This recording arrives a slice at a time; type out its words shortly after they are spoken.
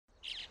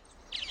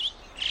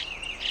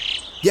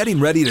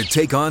Getting ready to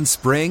take on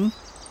spring?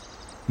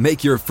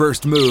 Make your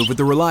first move with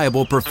the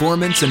reliable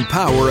performance and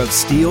power of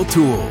Steel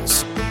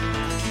tools.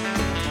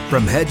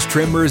 From hedge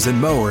trimmers and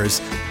mowers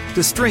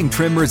to string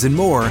trimmers and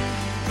more,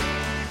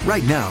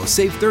 right now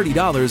save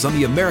 $30 on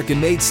the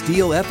American-made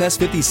Steel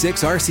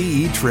FS56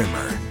 RCE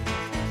trimmer.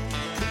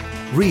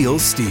 Real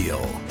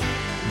Steel.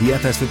 The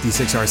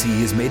FS56 RCE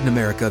is made in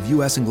America of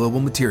U.S. and global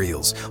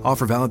materials.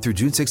 Offer valid through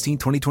June 16,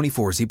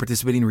 2024. See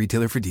participating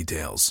retailer for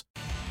details.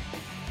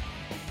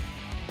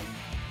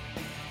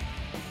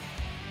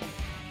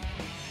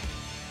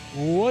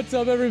 What's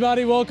up,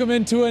 everybody? Welcome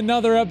into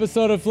another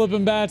episode of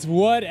Flippin' Bats.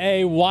 What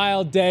a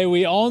wild day.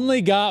 We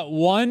only got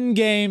one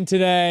game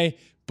today,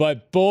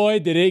 but boy,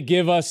 did it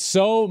give us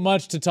so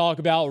much to talk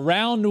about.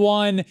 Round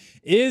one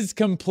is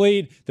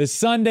complete. The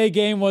Sunday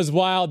game was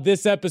wild.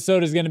 This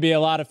episode is going to be a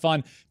lot of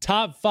fun.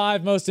 Top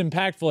 5 most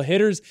impactful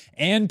hitters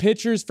and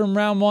pitchers from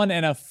round one,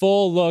 and a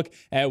full look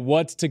at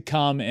what's to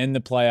come in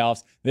the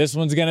playoffs. This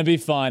one's going to be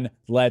fun.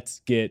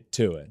 Let's get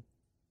to it.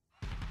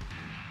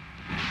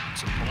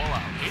 It's a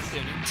blowout. 8th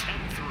inning,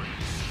 10-3.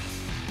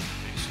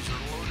 Bases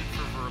are loaded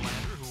for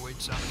Verlander, who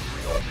waits on a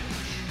 3-0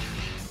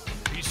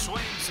 pitch. He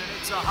swings, and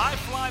it's a high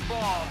fly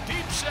ball.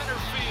 Deep center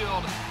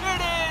field.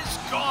 It is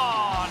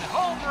gone.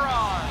 Home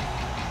run.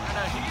 And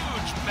a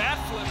huge bat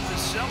flip to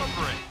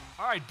celebrate.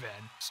 All right,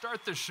 Ben,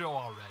 start the show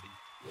already.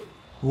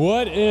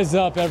 What is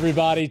up,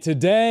 everybody?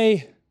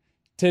 Today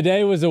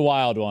was a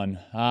wild one.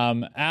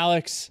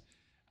 Alex,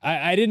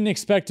 I didn't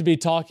expect to be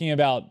talking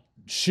about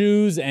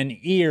shoes and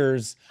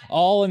ears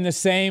all in the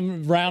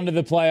same round of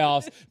the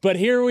playoffs, but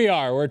here we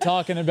are. We're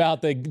talking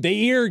about the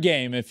ear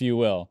game, if you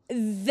will.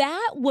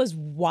 That was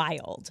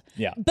wild.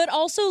 Yeah. But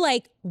also,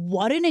 like,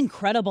 what an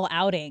incredible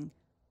outing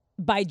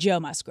by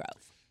Joe Musgrove.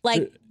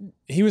 Like,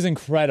 he was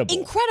incredible.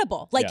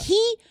 Incredible. Like, Yeah.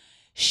 he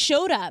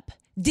showed up,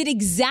 did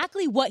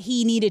exactly what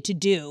he needed to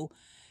do,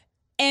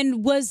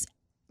 and was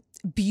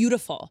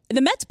beautiful.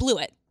 The Mets blew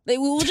it.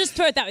 We'll just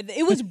throw it that way.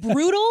 It was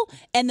brutal,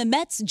 and the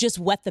Mets just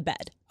wet the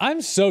bed.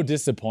 I'm so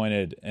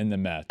disappointed in the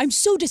Mets. I'm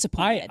so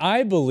disappointed.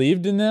 I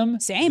believed in them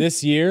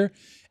this year,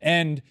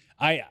 and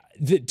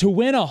to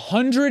win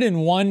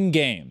 101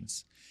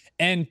 games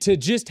and to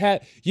just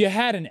you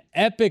had an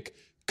epic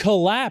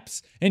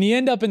collapse and you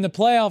end up in the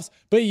playoffs,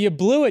 but you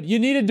blew it. You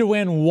needed to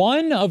win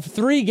 1 of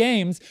 3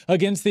 games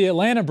against the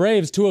Atlanta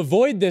Braves to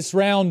avoid this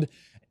round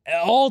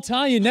all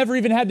time. You never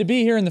even had to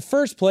be here in the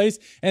first place,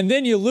 and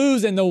then you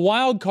lose in the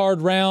wild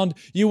card round.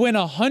 You win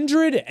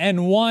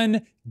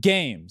 101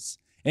 games,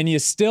 and you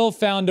still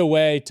found a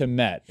way to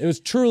Met. It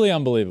was truly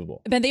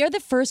unbelievable. But they are the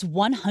first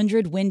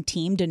 100-win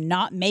team to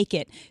not make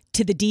it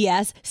to the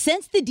DS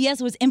since the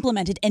DS was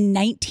implemented in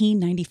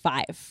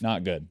 1995.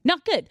 Not good.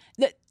 Not good.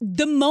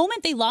 The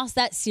moment they lost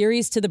that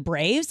series to the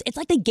Braves, it's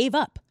like they gave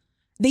up.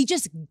 They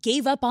just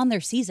gave up on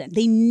their season.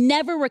 They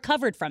never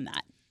recovered from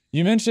that.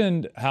 You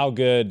mentioned how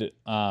good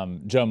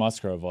Joe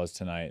Musgrove was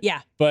tonight.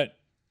 Yeah. But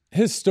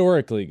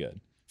historically good.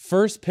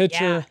 First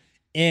pitcher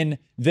in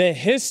the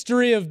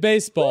history of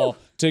baseball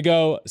to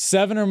go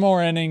 7 or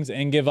more innings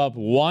and give up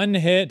 1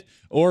 hit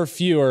or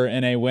fewer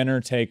in a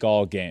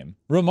winner-take-all game.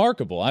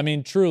 Remarkable. I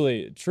mean,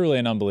 truly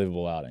an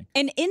unbelievable outing.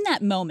 And in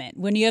that moment,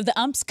 when you have the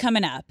umps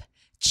coming up,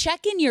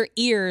 check in your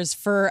ears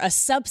for a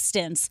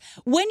substance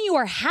when you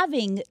are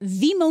having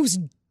the most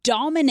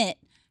dominant,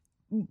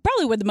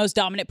 probably with the most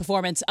dominant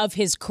performance of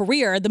his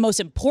career, the most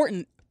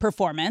important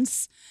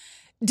performance.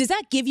 Does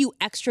that give you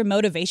extra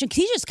motivation?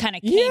 Because he just kind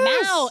of came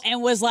out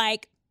and was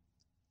like,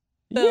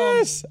 boom.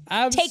 Yes,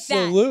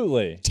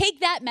 absolutely. Take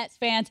that, Mets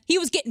fans. He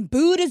was getting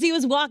booed as he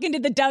was walking to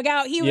the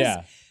dugout. He was,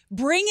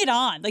 bring it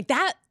on. Like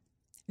that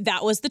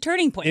was the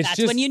turning point.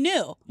 That's when you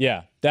knew.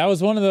 Yeah, that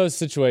was one of those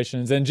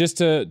situations. And just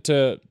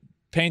to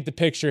paint the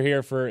picture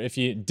here for if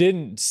you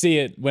didn't see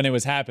it when it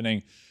was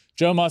happening,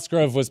 Joe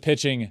Musgrove was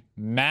pitching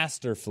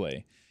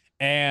masterfully.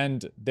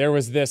 And there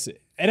was this, it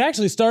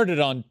actually started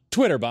on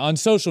Twitter, but on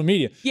social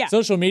media. Yeah.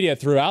 Social media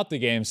throughout the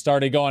game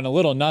started going a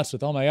little nuts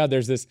with, oh my God,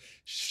 there's this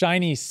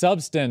shiny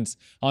substance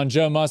on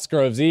Joe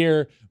Musgrove's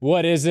ear.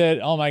 What is it?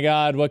 Oh my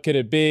God, what could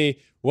it be?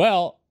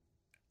 Well,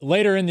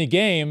 later in the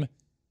game,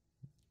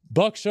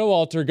 Buck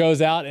Showalter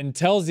goes out and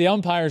tells the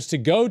umpires to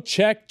go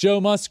check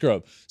Joe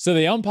Musgrove. So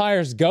the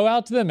umpires go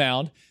out to the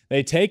mound.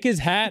 They take his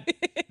hat,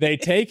 they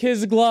take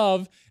his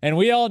glove, and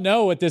we all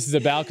know what this is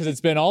about because it's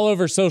been all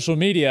over social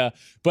media,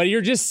 but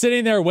you're just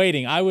sitting there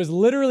waiting. I was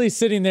literally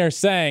sitting there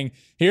saying,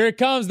 here it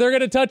comes. They're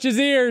going to touch his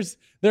ears.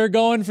 They're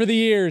going for the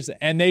ears.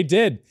 And they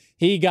did.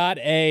 He got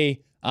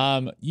a,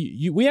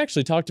 we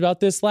actually talked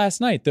about this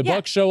last night, the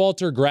Buck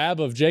Showalter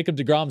grab of Jacob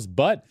deGrom's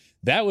butt.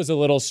 That was a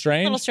little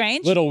strange.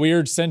 Little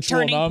weird sensual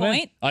Turning moment.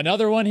 point.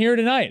 Another one here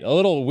tonight. A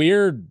little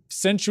weird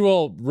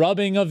sensual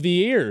rubbing of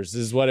the ears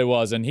is what it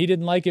was. And he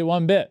didn't like it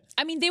one bit.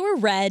 I mean, they were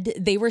red,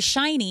 they were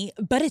shiny,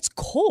 but it's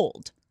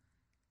cold,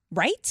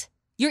 right?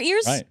 Your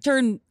ears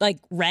turn like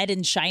red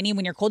and shiny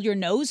when you're cold. Your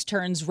nose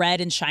turns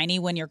red and shiny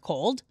when you're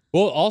cold.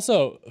 Well,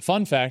 also,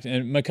 fun fact,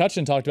 and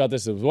McCutcheon talked about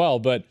this as well,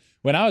 but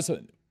when I was,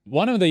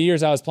 one of the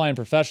years I was playing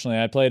professionally,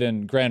 I played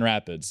in Grand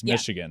Rapids,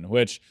 Michigan,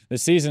 which the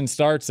season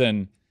starts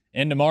in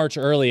into March,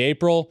 early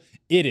April,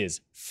 it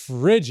is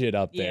frigid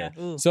up there.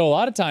 Yeah. Ooh. So a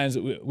lot of times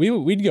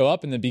we'd go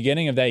up in the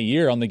beginning of that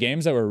year on the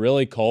games that were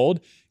really cold.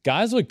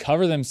 Guys would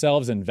cover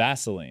themselves in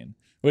Vaseline,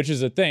 which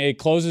is a thing. It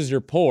closes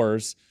your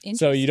pores,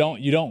 so you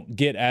don't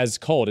get as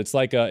cold. It's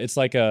like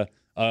a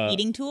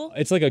Eating tool?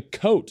 It's like a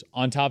coat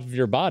on top of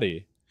your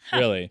body,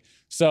 really.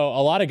 So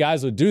a lot of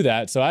guys would do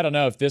that. So I don't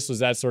know if this was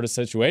that sort of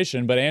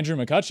situation, but Andrew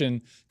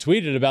McCutchen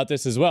tweeted about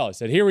this as well. He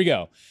said, here we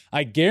go.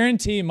 I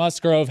guarantee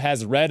Musgrove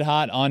has red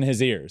hot on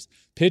his ears.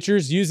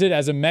 Pitchers use it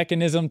as a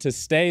mechanism to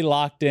stay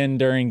locked in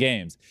during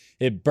games.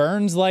 It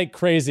burns like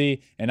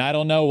crazy, and I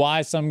don't know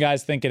why some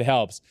guys think it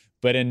helps,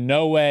 but in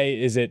no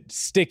way is it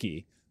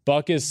sticky.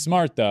 Buck is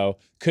smart, though,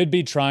 could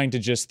be trying to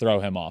just throw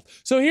him off.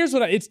 So here's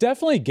it's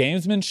definitely a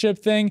gamesmanship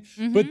thing,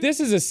 but this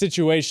is a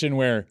situation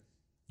where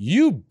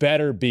you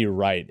better be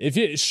right.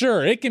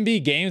 Sure, it can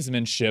be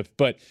gamesmanship,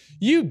 but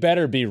you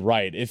better be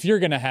right if you're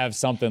going to have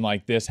something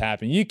like this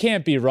happen. You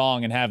can't be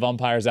wrong and have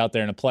umpires out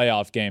there in a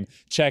playoff game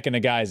checking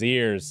a guy's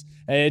ears.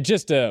 It's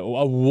just a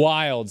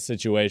wild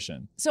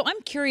situation. So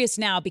I'm curious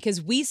now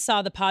because we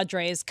saw the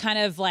Padres kind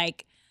of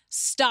like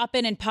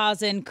stopping and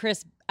pausing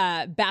Chris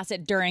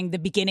Bassitt during the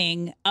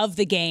beginning of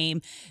the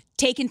game,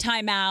 taking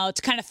time out,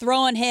 kind of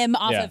throwing him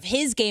off of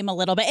his game a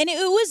little bit. And it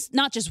was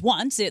not just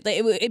once.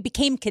 It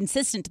became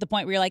consistent to the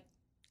point where you're like,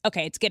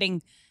 okay, it's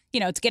getting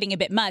a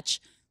bit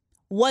much.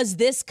 Was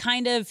this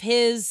kind of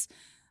his,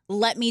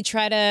 let me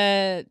try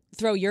to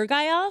throw your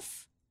guy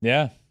off?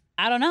 Yeah.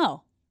 I don't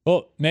know.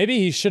 Well, maybe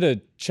he should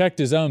have checked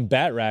his own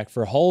bat rack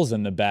for holes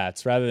in the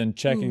bats rather than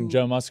checking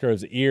Joe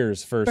Musgrove's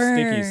ears for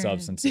sticky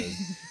substances.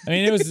 I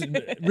mean, it was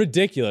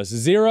ridiculous.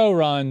 0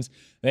 runs.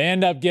 They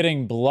end up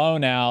getting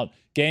blown out.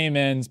 Game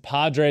ends.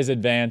 Padres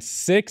advance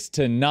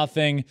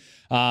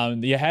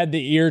 6-0. You had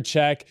the ear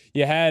check.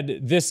 You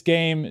had this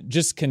game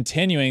just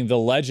continuing the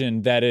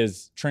legend that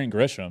is Trent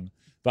Grisham,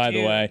 by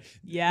the way.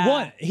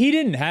 Yeah. He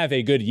didn't have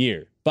a good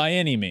year by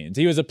any means.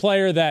 He was a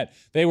player that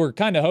they were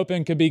kind of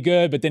hoping could be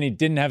good, but then he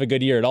didn't have a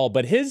good year at all.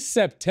 But his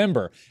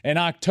September and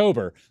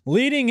October,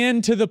 leading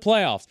into the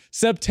playoffs,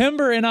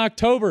 September and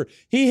October,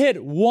 he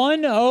hit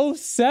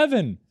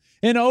 107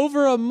 in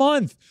over a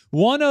month.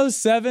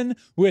 107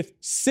 with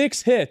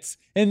 6 hits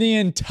in the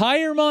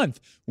entire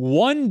month,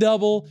 1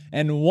 double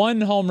and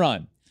 1 home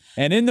run.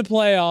 And in the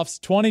playoffs,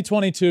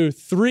 2022,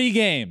 3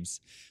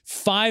 games,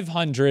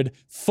 500,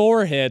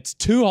 4 hits,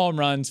 2 home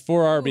runs,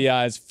 4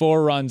 RBIs,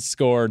 4 runs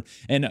scored,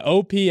 an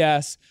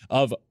OPS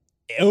of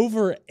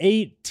over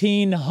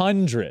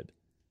 1,800.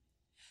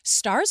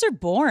 Stars are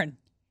born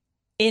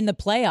in the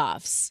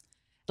playoffs.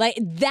 Like,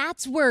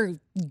 that's where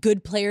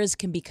good players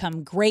can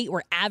become great,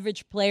 where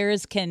average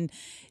players can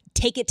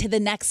take it to the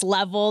next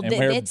level. And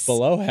where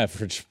below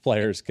average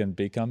players can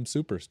become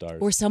superstars.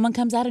 Where someone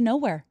comes out of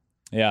nowhere.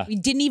 Yeah. We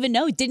didn't even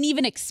know, didn't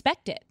even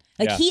expect it.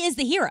 Like, he is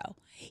the hero.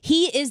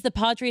 He is the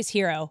Padres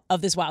hero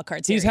of this wild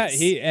card series.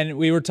 And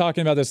we were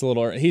talking about this a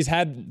little earlier. He's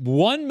had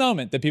one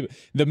moment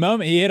the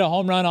moment he hit a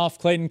home run off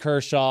Clayton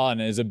Kershaw,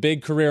 and it was a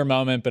big career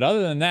moment. But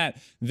other than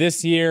that,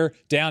 this year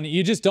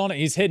you just don't.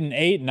 He's hitting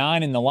 8,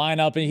 9 in the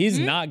lineup, and he's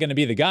not going to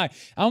be the guy.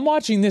 I'm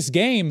watching this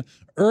game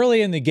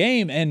early in the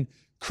game, and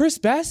Chris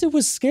Bassitt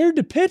was scared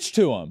to pitch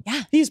to him.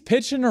 Yeah. He's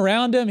pitching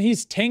around him.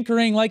 He's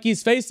tinkering like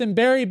he's facing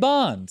Barry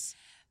Bonds.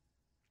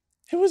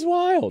 It was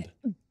wild.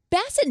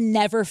 Bassitt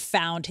never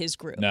found his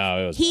groove.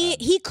 No, it was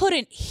he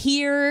couldn't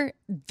hear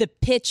the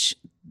pitch,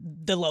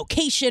 the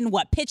location,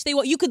 what pitch they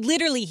want. You could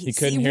literally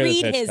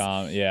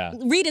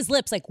read his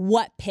lips like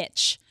what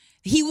pitch.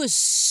 He was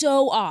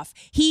so off.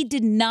 He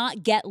did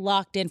not get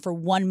locked in for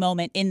one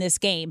moment in this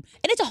game.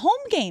 And it's a home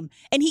game,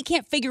 and he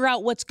can't figure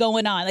out what's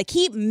going on. Like,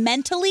 he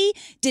mentally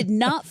did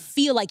not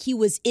feel like he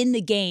was in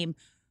the game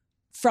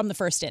from the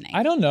first inning.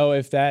 I don't know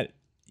if that,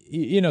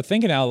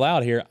 thinking out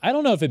loud here, I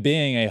don't know if it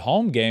being a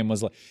home game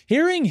was like,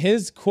 hearing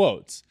his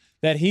quotes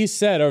that he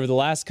said over the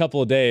last couple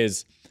of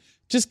days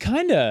just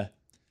kind of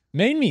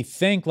made me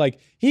think, like,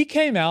 he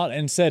came out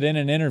and said in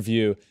an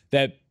interview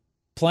that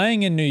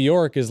playing in New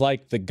York is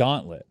like the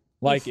gauntlet.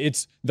 Like,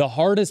 it's the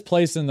hardest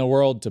place in the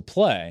world to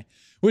play,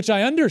 which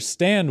I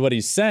understand what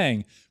he's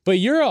saying, but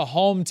you're a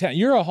home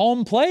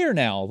player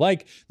now.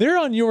 Like, they're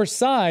on your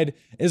side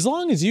as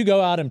long as you go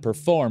out and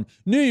perform.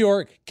 New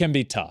York can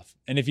be tough.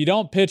 And if you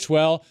don't pitch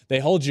well, they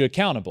hold you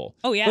accountable.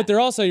 Oh, yeah. But they're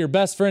also your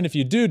best friend if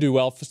you do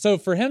well. So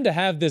for him to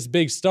have this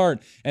big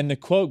start and the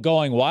quote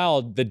going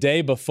wild the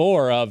day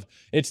before of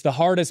it's the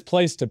hardest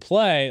place to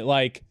play,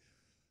 like,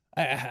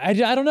 I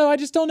don't know. I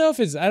just don't know if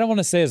I don't want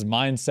to say his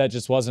mindset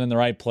just wasn't in the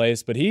right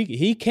place, but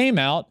he came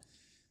out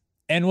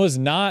and was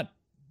not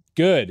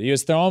good. He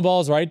was throwing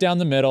balls right down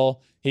the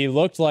middle. He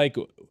looked like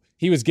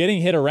he was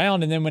getting hit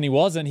around, and then when he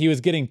wasn't, he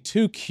was getting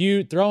too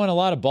cute, throwing a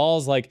lot of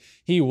balls. Like,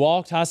 he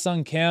walked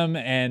Ha-Sung Kim,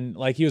 and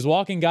like he was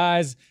walking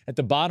guys at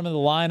the bottom of the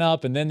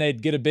lineup, and then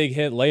they'd get a big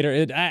hit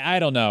later. I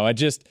don't know.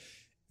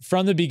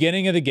 From the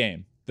beginning of the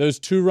game, those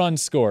 2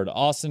 runs scored,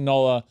 Austin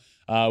Nola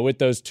with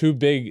those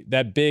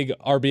that big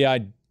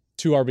RBI,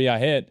 2 RBI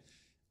hit,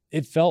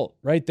 it felt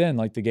right then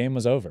like the game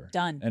was over.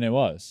 Done. And it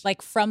was.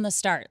 Like, from the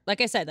start.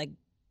 Like I said, like,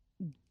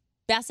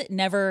 Bassett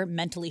never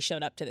mentally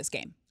showed up to this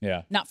game.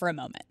 Yeah. Not for a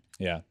moment.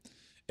 Yeah.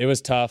 It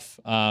was tough.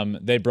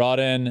 They brought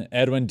in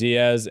Edwin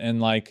Diaz in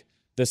like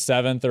the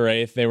 7th or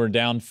 8th. They were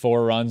down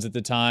 4 runs at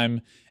the time,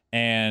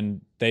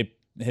 and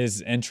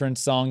his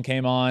entrance song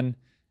came on.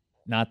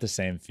 Not the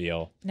same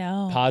feel.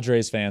 No.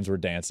 Padres fans were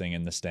dancing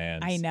in the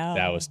stands. I know.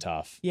 That was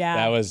tough. Yeah.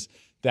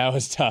 That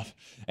was tough.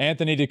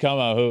 Anthony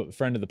DiComo, who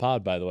friend of the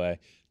pod, by the way,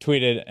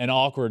 tweeted an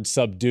awkward,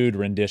 subdued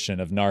rendition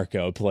of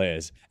Narco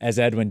plays as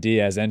Edwin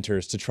Diaz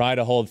enters to try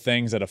to hold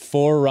things at a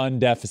 4-run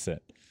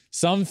deficit.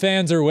 Some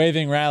fans are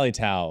waving rally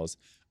towels.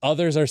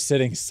 Others are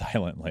sitting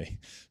silently.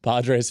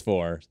 Padres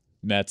 4,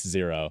 Mets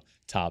 0,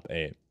 top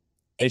 8.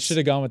 They should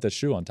have gone with the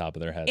shoe on top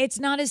of their head. It's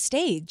not his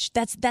stage.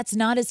 That's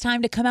not his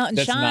time to come out and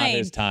shine. That's not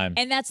his time.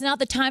 And that's not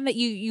the time that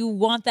you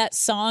want that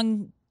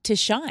song to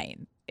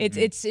shine. It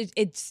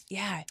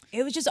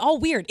was just all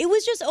weird. It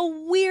was just a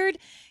weird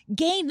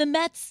game. The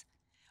Mets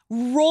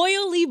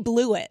royally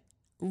blew it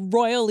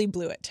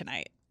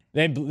tonight.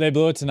 They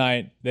blew it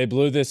tonight. They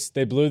blew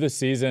the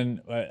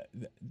season.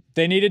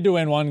 They needed to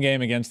win one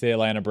game against the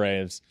Atlanta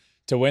Braves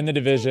to win the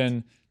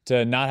division,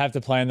 to not have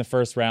to play in the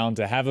first round,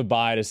 to have a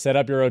bye, to set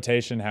up your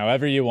rotation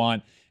however you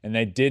want, and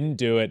they didn't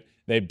do it.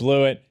 They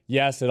blew it.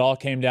 Yes, it all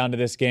came down to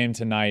this game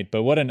tonight,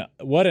 but what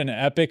an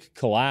epic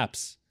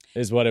collapse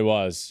is what it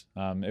was.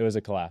 It was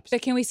a collapse.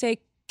 But can we say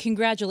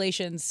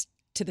congratulations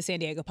to the San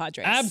Diego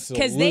Padres?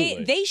 Absolutely.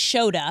 Because they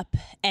showed up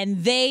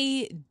and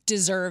they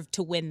deserve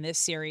to win this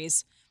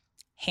series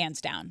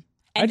hands down.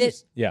 And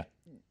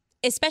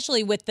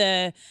especially with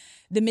the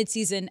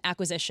midseason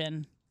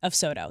acquisition of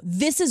Soto.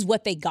 This is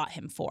what they got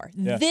him for.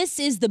 Yeah. This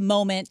is the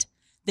moment.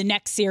 The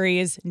next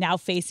series now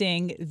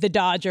facing the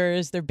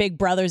Dodgers, their big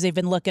brothers they've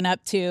been looking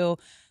up to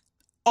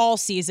all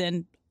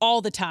season,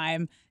 all the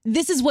time.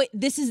 This is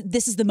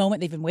the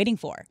moment they've been waiting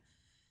for.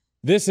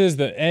 This is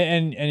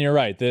and you're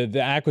right.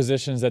 The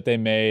acquisitions that they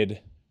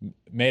made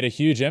a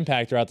huge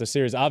impact throughout the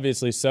series.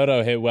 Obviously,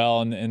 Soto hit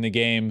well in the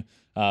game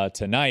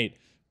tonight,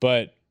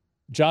 but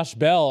Josh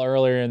Bell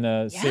earlier in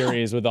the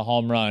series with a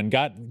home run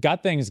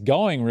got things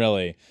going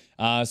really.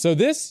 So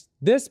this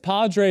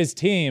Padres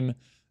team,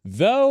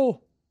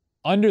 though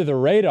under the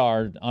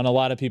radar on a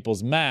lot of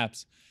people's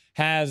maps,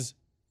 has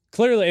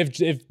clearly,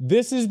 if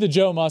this is the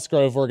Joe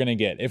Musgrove we're going to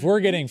get, if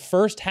we're getting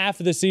first half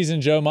of the season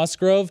Joe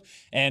Musgrove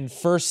and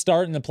first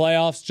start in the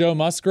playoffs Joe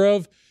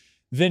Musgrove,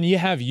 then you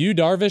have Yu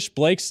Darvish,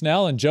 Blake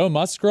Snell, and Joe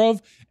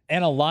Musgrove,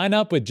 and a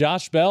lineup with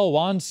Josh Bell,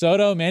 Juan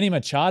Soto, Manny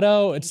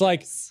Machado. It's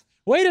like,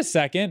 wait a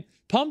second.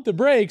 Pump the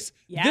brakes.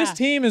 Yeah. This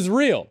team is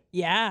real.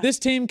 Yeah. This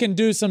team can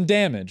do some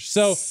damage.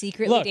 So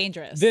secretly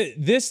dangerous.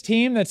 This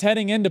team that's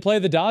heading in to play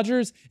the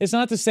Dodgers, it's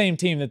not the same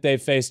team that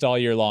they've faced all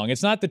year long.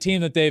 It's not the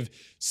team that they've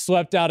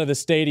swept out of the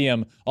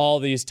stadium all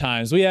these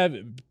times. We have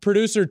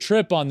producer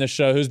Tripp on this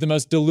show, who's the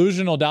most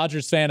delusional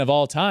Dodgers fan of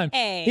all time.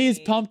 Hey. He's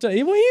pumped.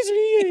 He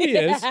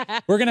is.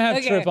 We're gonna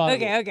have Tripp on.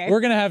 Okay.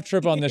 We're gonna have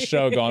Tripp on this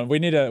show going. We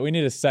need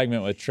a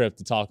segment with Tripp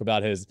to talk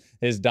about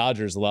his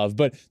Dodgers love.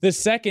 But the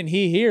second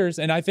he hears,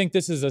 and I think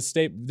this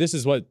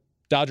is what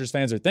Dodgers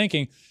fans are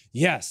thinking,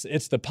 yes,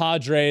 it's the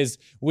Padres.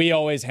 We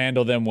always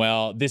handle them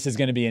well. This is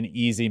going to be an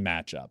easy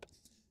matchup.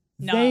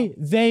 No.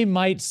 They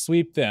might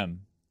sweep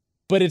them,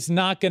 but it's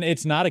not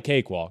a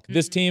cakewalk.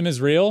 This team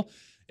is real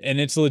and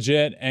it's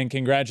legit. And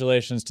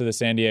congratulations to the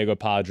San Diego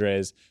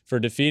Padres for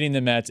defeating the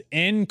Mets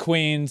in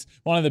Queens,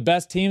 one of the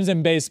best teams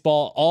in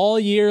baseball all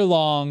year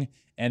long,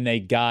 and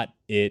they got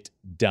it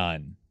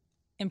done.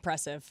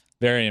 Impressive.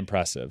 Very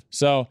impressive.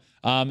 So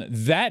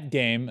that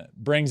game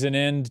brings an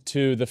end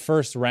to the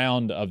first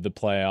round of the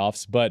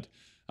playoffs. But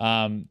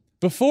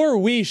before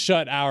we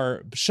shut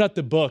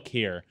the book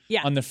here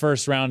on the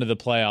first round of the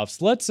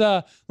playoffs,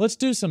 let's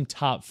do some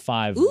top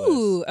 5 lists.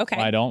 Ooh, okay.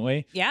 Why don't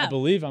we? Yeah. I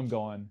believe I'm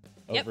going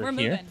over Yep, we're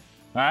here. moving.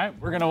 All right,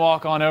 we're gonna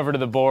walk on over to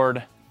the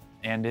board,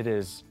 and it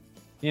is,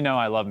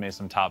 I love me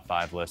some top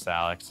 5 lists,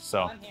 Alex.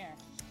 So I'm here.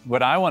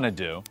 what I want to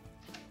do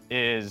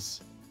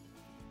is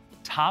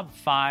top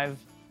 5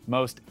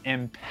 most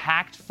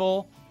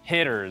impactful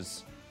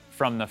hitters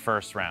from the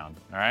first round.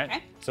 All right.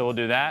 Okay. So we'll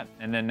do that,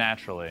 and then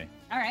naturally,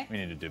 All right. we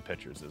need to do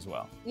pitchers as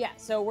well. Yeah,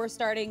 so we're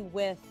starting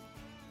with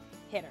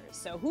hitters.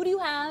 So who do you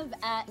have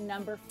at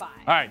number 5?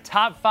 All right,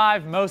 top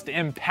 5 most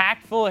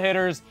impactful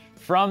hitters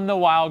from the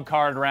wild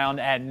card round.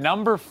 At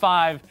number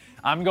 5,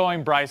 I'm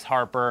going Bryce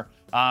Harper.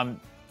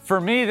 For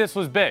me, this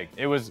was big.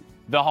 It was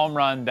the home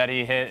run that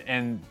he hit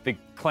in the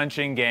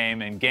clinching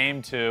game in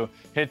Game 2,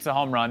 hits a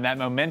home run. That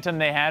momentum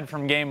they had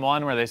from Game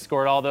 1 where they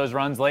scored all those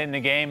runs late in the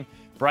game,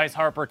 Bryce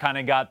Harper kind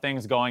of got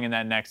things going in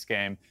that next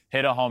game,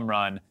 hit a home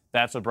run.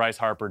 That's what Bryce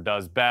Harper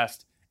does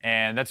best,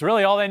 and that's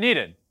really all they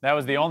needed. That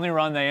was the only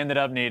run they ended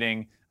up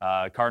needing.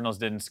 Cardinals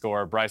didn't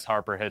score. Bryce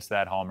Harper hits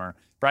that homer.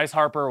 Bryce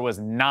Harper was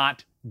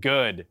not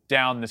good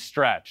down the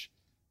stretch,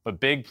 but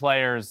big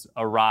players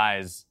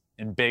arise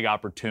in big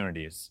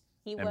opportunities.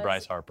 He and was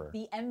Bryce Harper.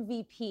 the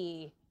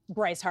MVP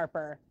Bryce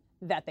Harper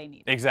that they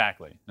needed.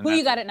 Exactly. And Who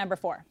you got at number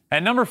 4?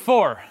 At number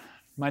 4,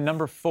 my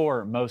number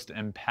 4 most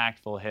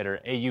impactful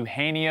hitter, a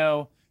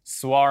Eugenio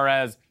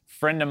Suarez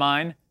friend of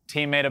mine,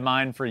 teammate of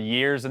mine for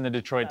years in the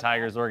Detroit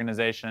Tigers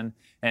organization,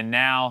 and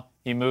now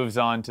he moves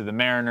on to the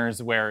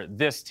Mariners, where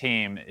this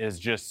team is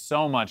just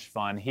so much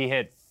fun. He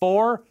hit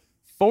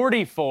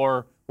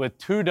 .444 with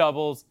 2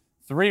 doubles,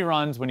 3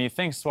 runs. When you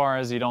think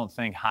Suarez, you don't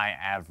think high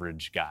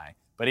average guy,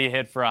 but he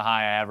hit for a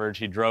high average.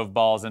 He drove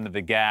balls into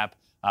the gap.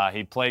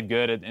 He played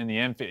good in the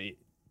infield.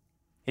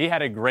 He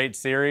had a great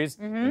series.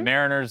 The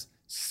Mariners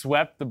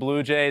swept the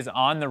Blue Jays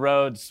on the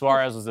road.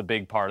 Suarez was a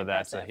big part of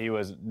that, so he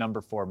was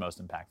number 4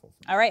 most impactful.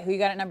 All right, who you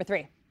got at number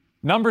 3?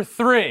 Number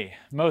 3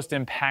 most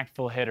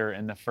impactful hitter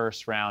in the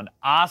first round,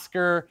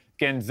 Oscar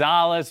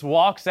Gonzalez,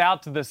 walks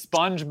out to the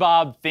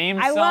SpongeBob theme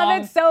song. I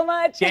love it so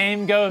much.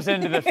 Game goes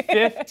into the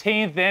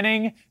 15th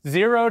inning,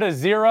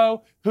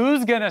 0-0.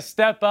 Who's going to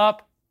step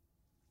up?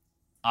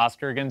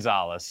 Oscar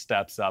Gonzalez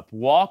steps up.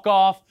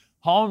 Walk-off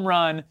home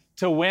run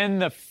to win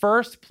the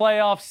first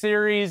playoff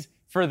series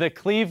for the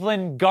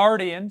Cleveland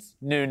Guardians.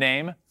 New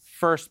name,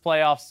 first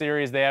playoff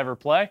series they ever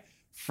play.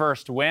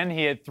 First win.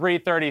 He hit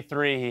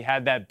 .333. He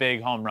had that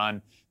big home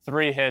run,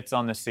 3 hits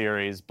on the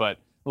series. But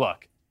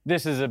look,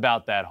 this is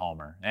about that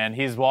homer. And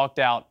he's walked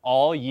out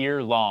all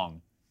year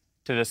long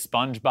to the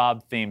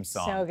SpongeBob theme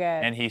song. So good.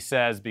 And he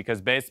says,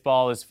 because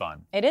baseball is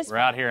fun. It is We're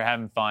fun. out here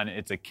having fun.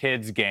 It's a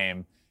kid's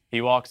game.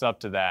 He walks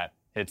up to that,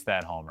 hits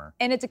that homer.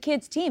 And it's a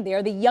kids' team. They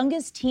are the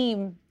youngest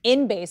team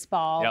in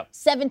baseball. Yep.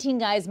 17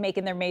 guys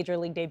making their major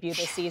league debut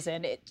this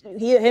season.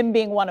 Him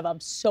being one of them,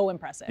 so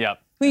impressive.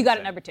 Yep. Who you got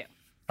at number 2?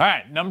 All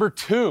right, number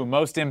 2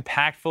 most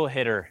impactful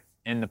hitter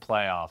in the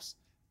playoffs,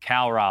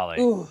 Cal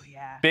Raleigh. Ooh,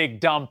 yeah. Big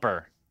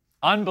dumper.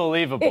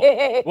 Unbelievable.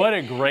 What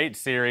a great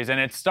series.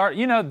 And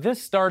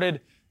this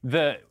started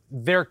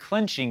their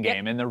clinching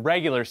game in the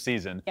regular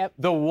season. Yep.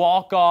 The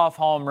walk-off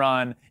home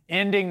run,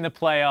 ending the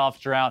playoff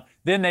drought.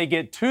 Then they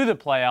get to the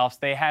playoffs.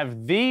 They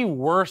have the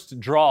worst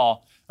draw.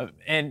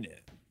 And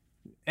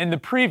in the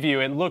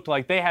preview, it looked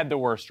like they had the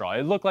worst draw.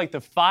 It looked like the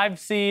 5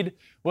 seed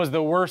was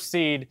the worst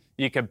seed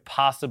you could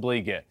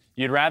possibly get.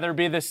 You'd rather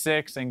be the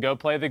 6 and go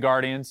play the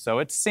Guardians, so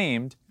it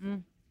seemed,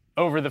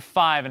 over the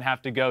 5 and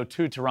have to go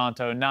to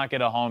Toronto, not get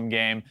a home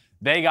game.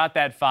 They got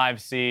that 5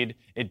 seed.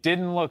 It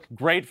didn't look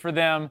great for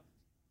them,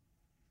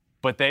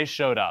 but they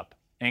showed up,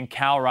 and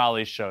Cal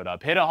Raleigh showed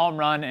up. Hit a home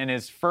run in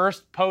his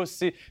first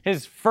career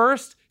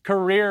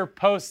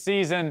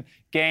postseason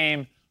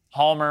game,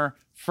 homer,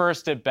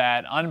 first at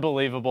bat,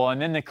 unbelievable.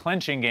 And then the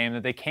clinching game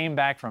that they came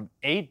back from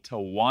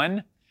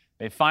 8-1.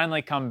 They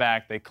finally come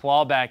back. They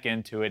claw back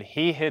into it.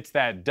 He hits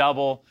that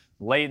double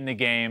late in the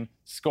game,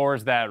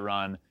 scores that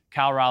run.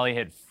 Cal Raleigh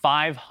hit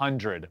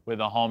 .500 with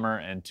a homer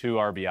and 2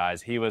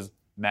 RBIs. He was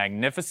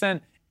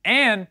magnificent.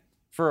 And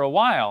for a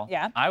while,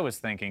 I was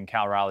thinking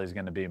Cal Raleigh's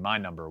going to be my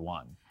number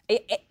 1.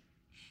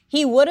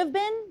 He would have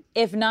been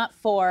if not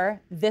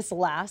for this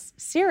last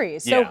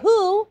series. So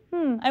who,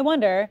 I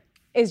wonder,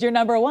 is your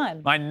number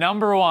 1? My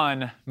number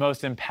 1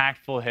 most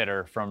impactful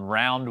hitter from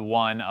round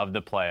 1 of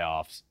the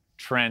playoffs,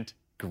 Trent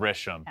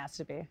Grisham. Has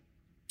to be.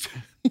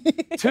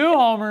 2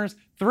 homers,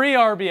 3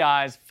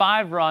 RBIs,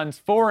 5 runs,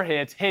 4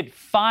 hits, hit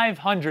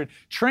 .500.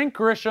 Trent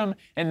Grisham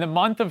in the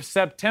month of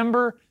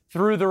September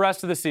through the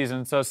rest of the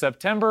season, so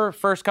September,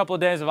 first couple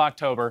of days of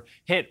October,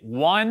 hit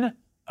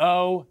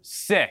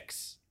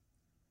 106.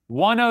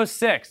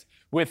 106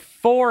 with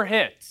 4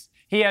 hits.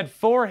 He had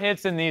 4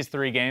 hits in these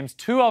 3 games.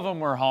 2 of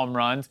them were home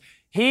runs.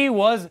 He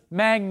was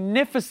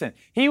magnificent.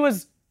 He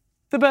was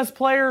the best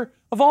player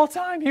of all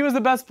time. He was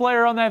the best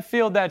player on that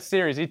field that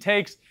series. He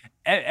takes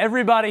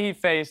everybody he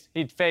faced.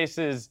 He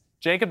faces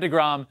Jacob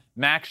deGrom,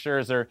 Max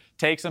Scherzer,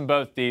 takes them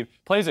both deep,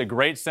 plays a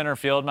great center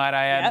field, might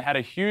I add, had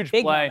a huge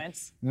Big play.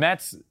 Moments.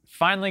 Mets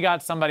finally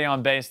got somebody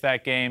on base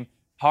that game.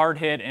 Hard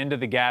hit into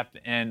the gap,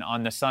 and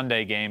on the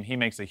Sunday game, he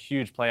makes a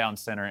huge play on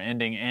center,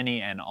 ending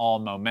any and all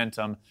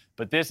momentum.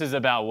 But this is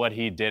about what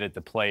he did at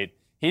the plate.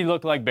 He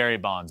looked like Barry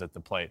Bonds at the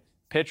plate.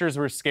 Pitchers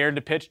were scared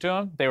to pitch to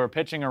him. They were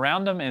pitching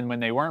around him, and when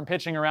they weren't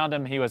pitching around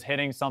him, he was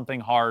hitting something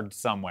hard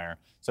somewhere.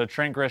 So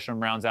Trent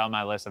Grisham rounds out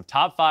my list of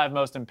top 5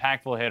 most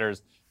impactful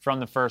hitters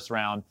from the first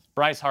round.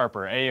 Bryce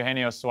Harper,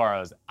 Eugenio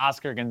Suarez,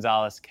 Oscar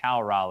Gonzalez,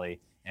 Cal Raleigh,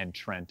 and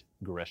Trent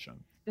Grisham.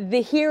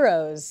 The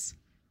heroes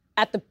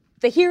at the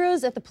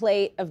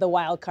plate of the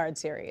wild card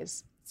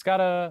series. It's got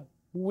a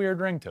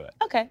weird ring to it.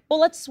 Okay, well,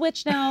 let's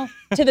switch now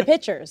to the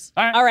pitchers.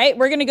 All right. All right,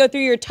 we're going to go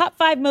through your top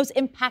 5 most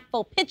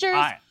impactful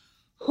pitchers.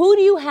 Who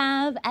do you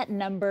have at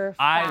number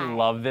 5? I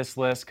love this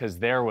list because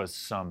there was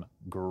some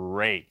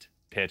great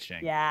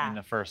pitching in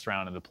the first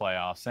round of the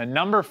playoffs. And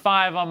number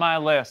 5 on my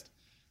list,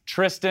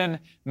 Triston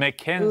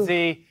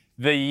McKenzie,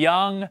 the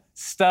young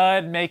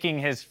stud making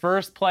his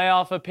first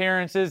playoff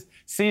appearances.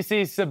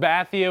 CC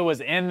Sabathia was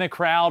in the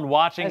crowd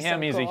watching him.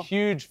 So He's cool. a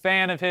huge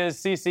fan of his.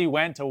 CC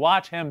went to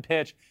watch him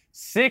pitch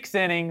 6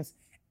 innings,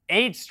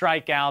 8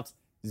 strikeouts,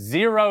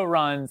 0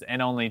 runs,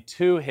 and only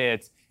 2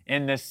 hits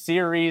in the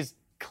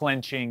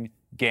series-clinching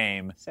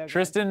game. So good.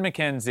 Triston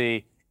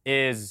McKenzie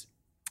is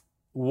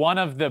one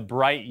of the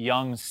bright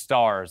young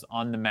stars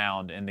on the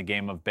mound in the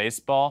game of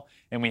baseball,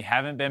 and we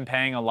haven't been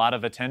paying a lot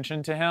of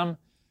attention to him.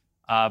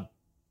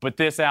 But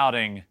this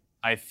outing,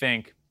 I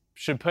think,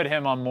 should put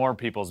him on more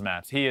people's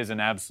maps. He is an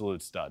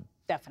absolute stud.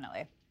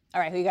 Definitely.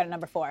 All right, who you got at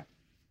number 4?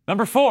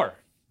 Number 4,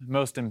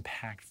 most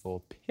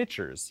impactful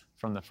pitchers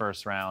from the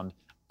first round.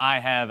 I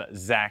have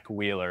Zach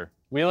Wheeler.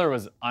 Wheeler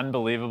was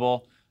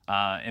unbelievable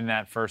in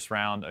that first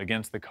round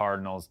against the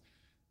Cardinals.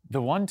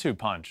 The 1-2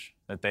 punch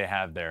that they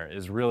have there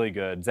is really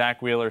good.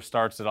 Zach Wheeler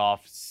starts it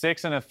off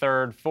 6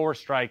 1/3, 4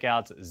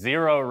 strikeouts,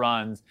 0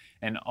 runs,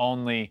 and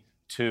only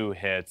 2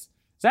 hits.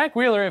 Zach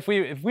Wheeler, if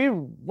we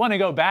want to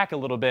go back a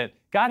little bit,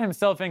 got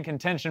himself in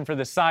contention for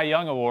the Cy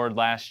Young Award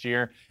last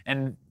year,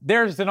 and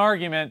there's an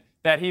argument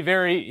that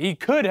he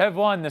could have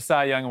won the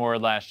Cy Young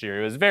Award last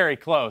year. It was very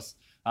close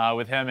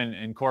with him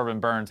and Corbin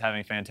Burns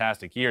having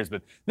fantastic years,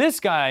 but this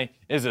guy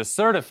is a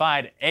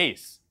certified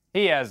ace.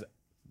 He has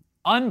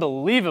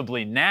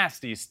unbelievably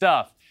nasty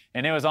stuff,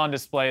 and it was on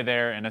display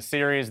there in a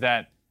series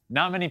that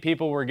not many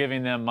people were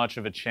giving them much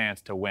of a chance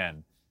to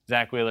win.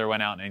 Zach Wheeler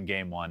went out in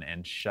Game 1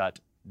 and shut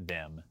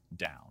them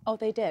down. Oh,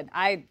 they did.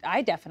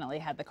 I definitely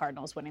had the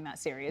Cardinals winning that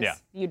series. Yeah.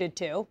 You did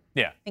too.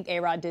 Yeah. I think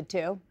A-Rod did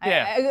too.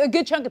 Yeah. A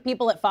good chunk of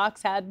people at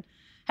Fox had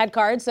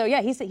cards. So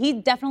yeah, he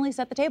definitely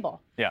set the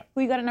table. Yeah.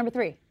 Who you got at number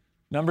 3?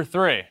 Number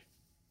 3,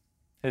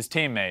 his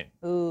teammate.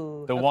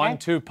 Ooh. The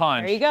 1-2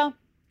 punch. There you go.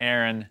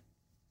 Aaron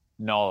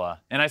Nola.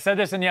 And I said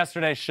this in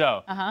yesterday's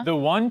show. The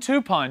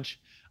 1-2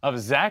 punch of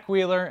Zach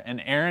Wheeler and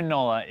Aaron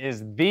Nola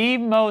is the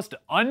most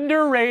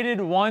underrated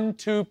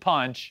 1-2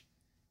 punch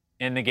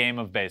in the game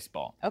of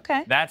baseball.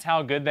 Okay. That's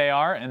how good they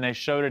are, and they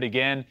showed it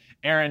again.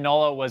 Aaron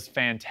Nola was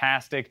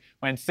fantastic.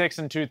 Went 6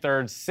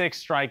 2/3,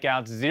 6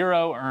 strikeouts,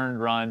 0 earned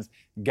runs,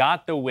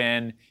 got the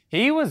win.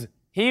 He was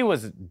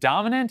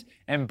dominant,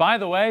 and by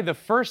the way, the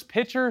first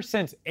pitcher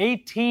since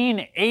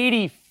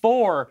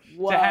 1884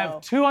 to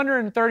have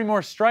 230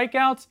 more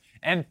strikeouts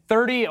and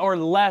 30 or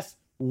less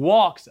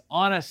walks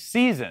on a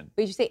season.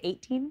 Did you say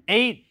 18?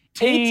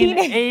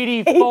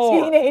 1884.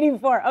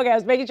 1884. Okay, I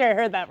was making sure I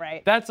heard that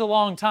right. That's a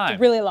long time. It's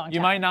a really long time.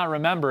 You might not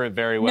remember it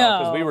very well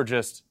because No. we were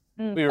Thoughts.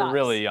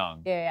 really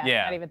young.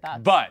 Yeah, not even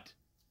thoughts. But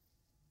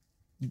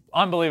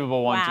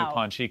unbelievable 1-2 Wow.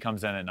 punch. He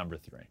comes in at number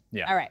 3.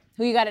 Yeah. All right,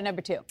 who you got at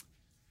number 2?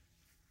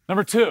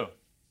 Number 2,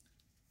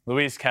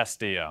 Luis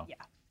Castillo. Yeah.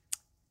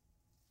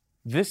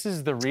 This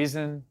is the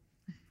reason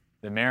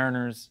the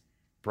Mariners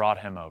brought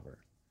him over.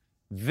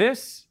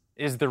 This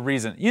is the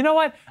reason. You know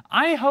what?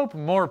 I hope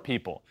more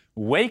people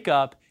wake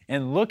up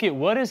and look at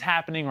what is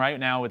happening right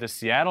now with the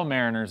Seattle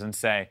Mariners and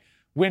say,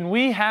 when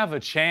we have a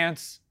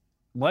chance,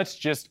 let's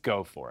just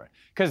go for it.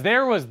 Because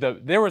there was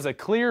a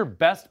clear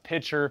best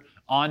pitcher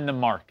on the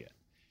market,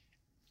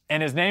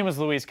 and his name was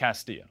Luis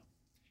Castillo.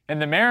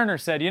 And the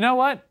Mariners said, you know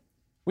what?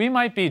 We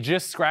might be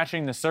just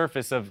scratching the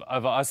surface of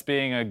us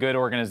being a good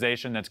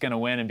organization that's going to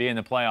win and be in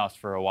the playoffs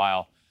for a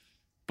while.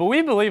 But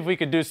we believe we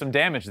could do some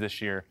damage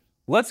this year.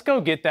 Let's go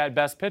get that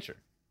best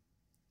pitcher.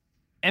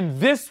 And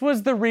this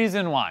was the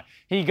reason why.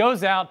 He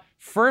goes out,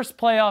 first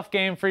playoff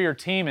game for your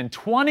team in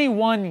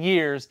 21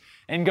 years,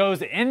 and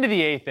goes into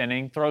the 8th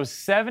inning, throws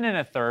 7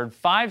 1/3,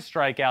 5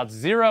 strikeouts,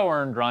 0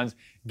 earned runs,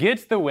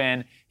 gets the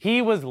win.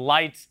 He was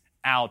lights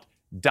out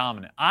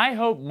dominant. I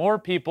hope more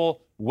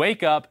people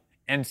wake up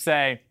and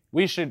say,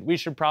 we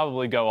should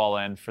probably go all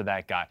in for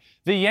that guy.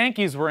 The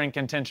Yankees were in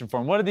contention for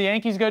him. What did the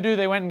Yankees go do?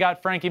 They went and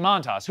got Frankie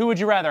Montas. Who would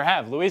you rather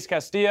have, Luis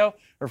Castillo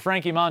or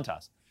Frankie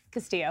Montas?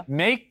 Castillo.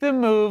 Make the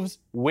moves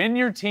when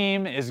your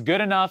team is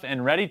good enough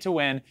and ready to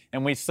win,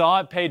 and we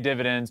saw it pay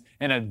dividends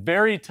in a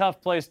very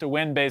tough place to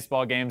win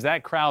baseball games.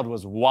 That crowd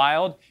was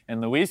wild,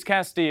 and Luis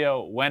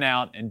Castillo went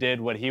out and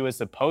did what he was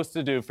supposed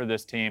to do for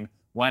this team,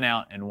 went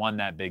out and won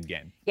that big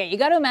game. Yeah, you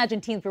got to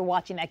imagine teams were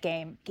watching that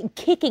game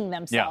kicking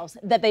themselves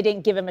that they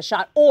didn't give him a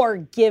shot or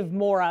give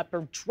more up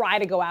or try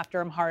to go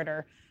after him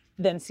harder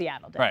than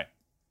Seattle did. Right.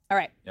 All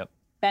right. Yep.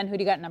 Ben, who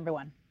do you got number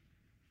 1?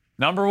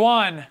 Number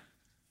 1,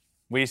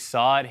 we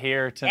saw it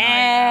here tonight,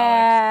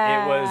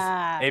 Yeah. Alex. It was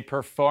a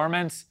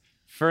performance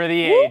for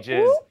the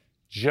ages.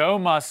 Joe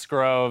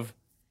Musgrove,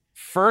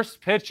 first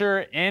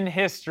pitcher in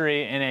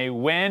history in a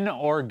win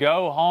or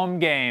go home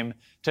game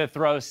to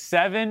throw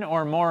 7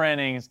 or more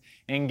innings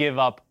and give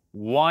up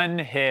 1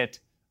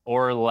 hit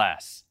or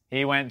less.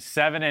 He went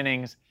 7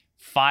 innings,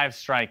 5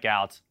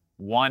 strikeouts,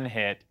 1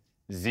 hit,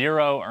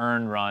 0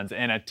 earned runs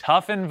in a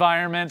tough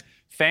environment.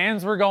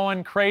 Fans were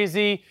going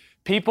crazy.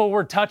 People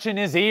were touching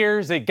his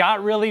ears. It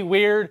got really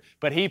weird,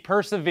 but he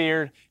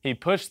persevered. He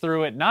pushed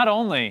through it. Not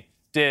only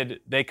did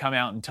they come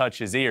out and touch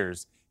his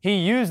ears, he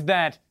used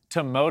that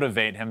to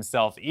motivate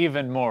himself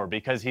even more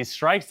because he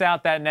strikes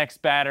out that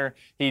next batter.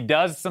 He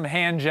does some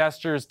hand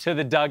gestures to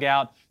the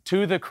dugout,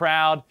 to the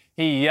crowd.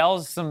 He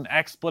yells some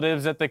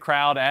expletives at the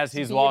crowd as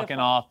he's walking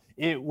off.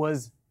 It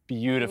was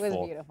beautiful. It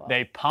was beautiful.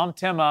 They pumped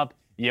him up.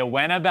 You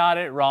went about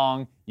it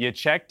wrong. You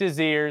checked his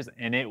ears,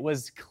 and it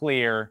was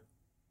clear,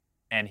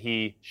 and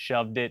he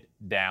shoved it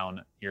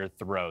down your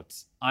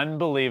throats.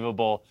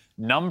 Unbelievable.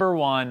 Number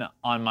 1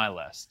 on my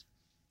list.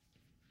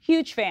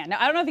 Huge fan. Now,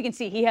 I don't know if you can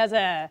see, he has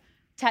a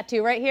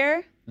tattoo right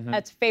here.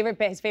 That's his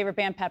favorite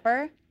band,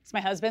 Pepper. It's my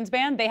husband's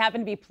band. They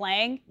happen to be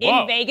playing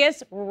in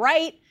Vegas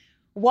right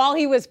while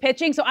he was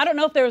pitching. So I don't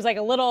know if there was like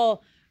a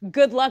little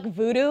Good Luck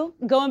Voodoo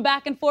going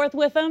back and forth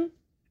with him.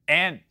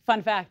 And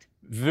Fun fact.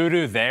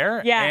 Voodoo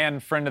there, Yeah.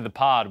 and friend of the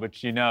pod,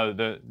 which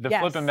the Yes.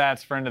 Flippin'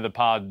 Bats friend of the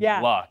pod Yeah.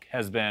 luck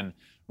has been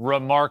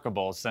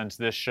remarkable since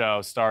this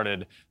show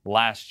started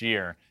last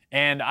year.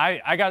 And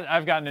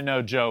I've gotten to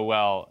know Joe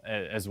well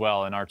as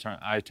well in our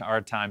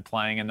time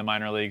playing in the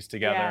minor leagues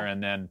together, Yeah.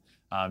 and then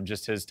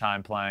just his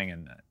time playing,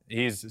 and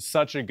he's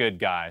such a good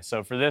guy.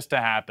 So for this to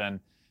happen,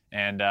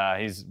 and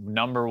he's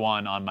number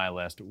one on my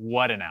list.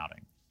 What an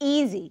outing!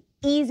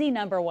 Easy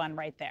number one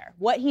right there.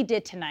 What he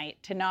did tonight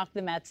to knock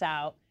the Mets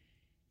out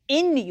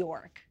in New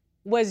York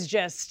was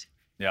just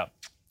Yep.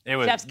 It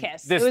was chef's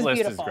kiss. This It was list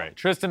beautiful. is great.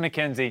 Tristan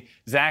McKenzie,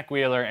 Zach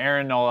Wheeler,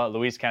 Aaron Nola,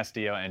 Luis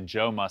Castillo, and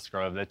Joe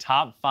Musgrove, the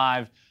top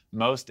 5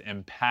 most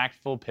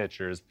impactful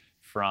pitchers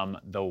from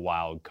the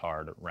wild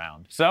card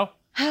round. So,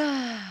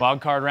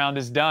 wild card round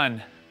is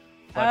done.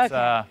 Let's,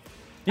 Okay. all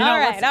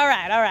all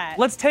right.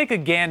 Let's take a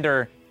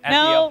gander at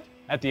No.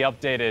 the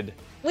updated.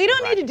 We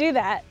don't need to do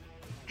that.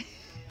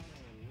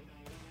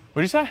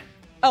 What'd you say?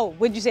 Oh,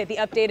 would you say the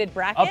updated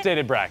bracket?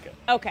 Updated bracket.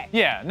 Okay.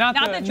 Yeah, Not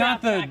the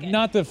draft bracket.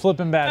 not the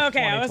Flippin' Bats.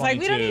 Okay, I was like,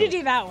 we don't need to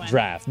do that one.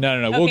 Draft.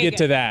 No. We'll Okay, get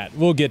to good. that.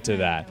 We'll get to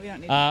that. we don't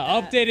need to do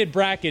that. Updated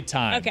bracket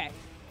time. Okay.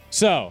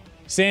 So,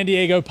 San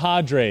Diego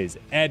Padres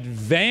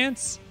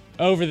advance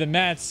over the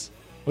Mets,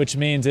 which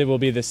means it will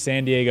be the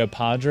San Diego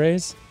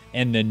Padres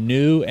and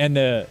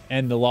the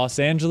Los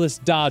Angeles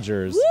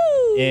Dodgers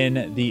Woo!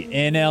 in the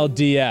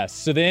NLDS.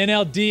 So the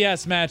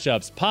NLDS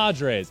matchups,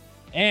 Padres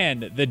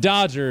and the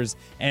Dodgers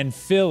and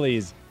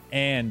Phillies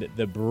and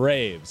the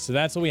Braves. So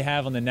that's what we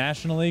have on the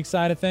National League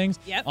side of things.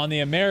 Yep. On the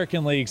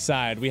American League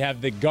side, we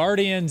have the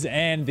Guardians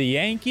and the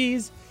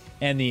Yankees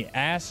and the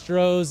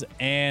Astros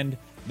and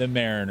the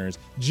Mariners.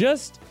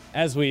 Just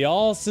as we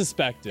all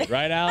suspected,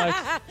 right, Alex?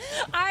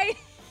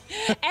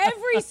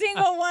 Every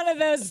single one of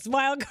those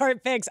wild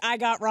card picks I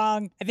got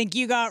wrong. I think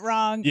you got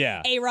wrong.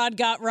 Yeah. A-Rod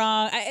got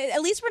wrong.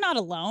 At least we're not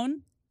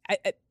alone.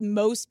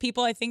 Most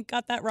people, I think,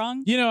 got that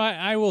wrong. You know,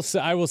 I will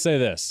say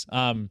this.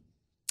 I'm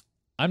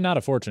not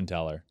a fortune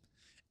teller.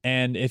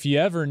 And if you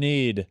ever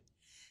need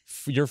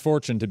your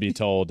fortune to be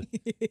told,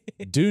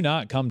 do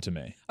not come to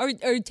me. Or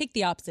take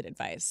the opposite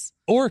advice.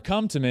 Or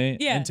come to me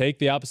Yeah. and take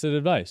the opposite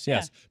advice.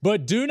 Yes.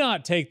 But do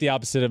not take the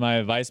opposite of my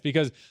advice,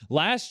 because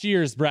last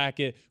year's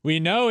bracket, we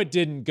know it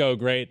didn't go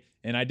great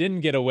and I didn't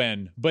get a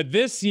win. But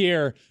this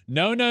year,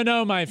 no,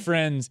 my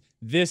friends,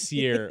 this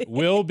year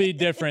will be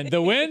different.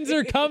 The wins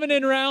are coming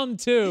in round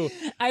 2.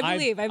 I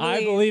believe.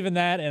 I believe in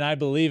that, and I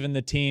believe in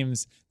the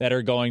teams that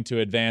are going to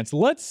advance.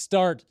 Let's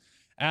start,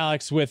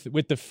 Alex, with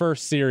the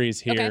first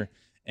series here. Okay.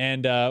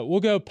 And we'll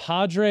go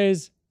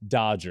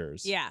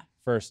Padres-Dodgers. Yeah.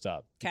 First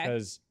up. Okay.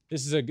 Because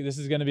this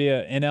is going to be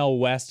a NL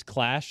West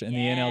clash in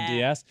Yeah. the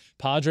NLDS.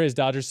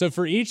 Padres-Dodgers. So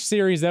for each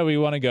series that we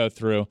want to go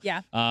through,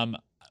 Yeah.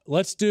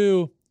 let's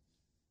do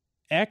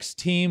X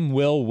team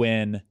will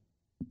win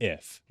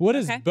if. What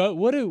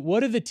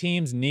do the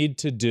teams need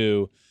to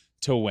do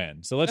to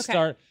win? So let's Okay.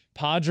 start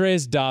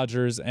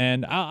Padres-Dodgers,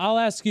 and I'll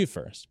ask you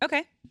first.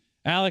 Okay.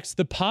 Alex,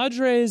 the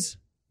Padres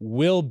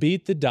will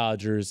beat the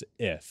Dodgers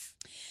if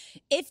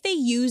They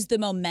use the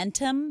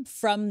momentum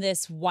from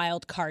this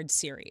wild card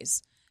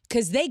series,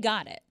 because they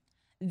got it.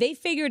 They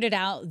figured it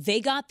out.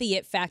 They got the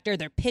it factor.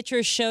 Their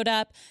pitchers showed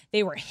up.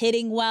 They were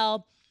hitting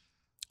well.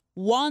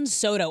 Juan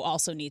Soto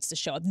also needs to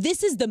show up.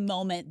 This is the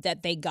moment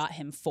that they got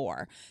him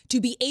for, to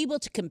be able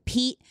to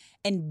compete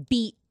and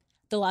beat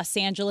the Los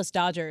Angeles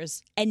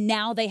Dodgers. And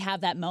now they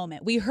have that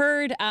moment. We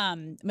heard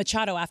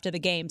Machado after the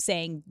game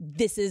saying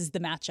this is the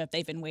matchup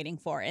they've been waiting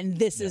for, and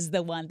this is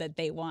the one that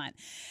they want.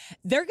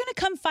 They're going to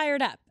come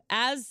fired up.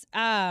 As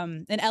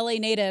an LA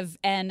native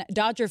and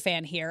Dodger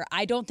fan here,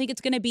 I don't think it's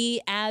going to be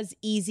as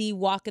easy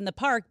walk in the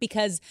park,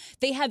 because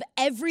they have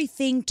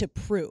everything to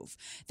prove.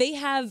 They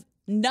have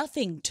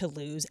nothing to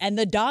lose, and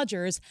the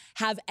Dodgers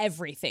have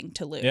everything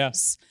to lose. Yeah.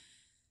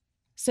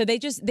 So they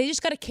just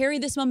got to carry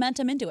this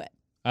momentum into it.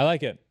 I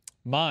like it.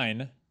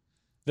 Mine,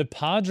 the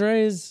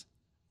Padres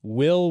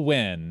will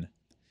win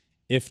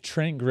if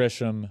Trent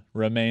Grisham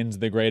remains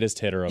the greatest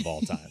hitter of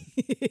all time.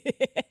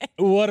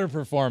 What a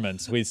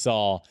performance we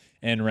saw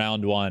in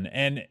round 1.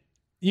 And,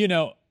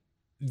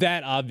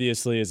 that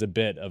obviously is a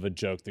bit of a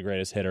joke, the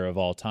greatest hitter of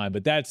all time.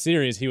 But that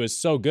series, he was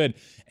so good.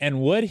 And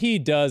what he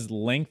does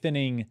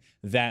lengthening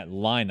that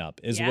lineup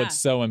is what's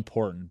so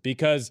important,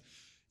 because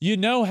you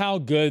know how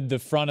good the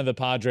front of the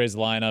Padres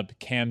lineup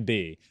can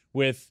be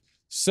with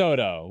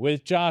Soto,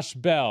 with Josh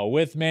Bell,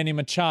 with Manny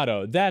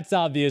Machado. That's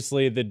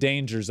obviously the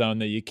danger zone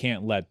that you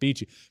can't let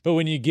beat you. But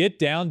when you get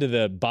down to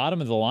the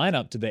bottom of the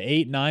lineup, to the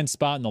 8-9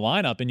 spot in the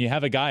lineup, and you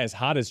have a guy as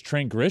hot as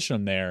Trent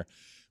Grisham there,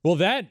 well,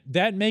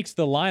 that makes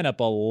the lineup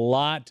a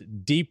lot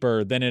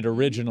deeper than it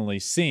originally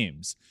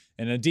seems.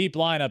 And a deep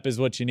lineup is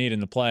what you need in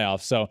the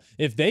playoffs. So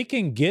if they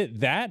can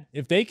get that,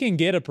 if they can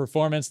get a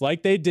performance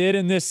like they did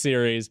in this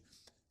series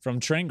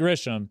from Trent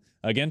Grisham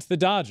against the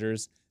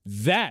Dodgers,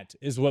 that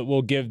is what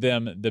will give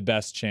them the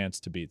best chance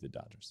to beat the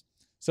Dodgers.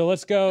 So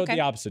let's go the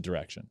opposite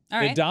direction.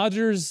 All the right.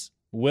 Dodgers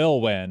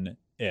will win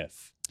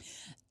if.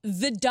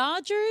 The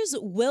Dodgers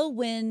will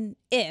win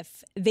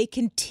if they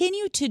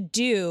continue to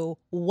do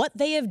what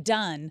they have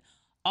done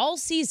all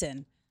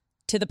season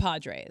to the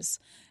Padres.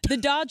 The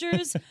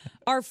Dodgers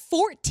are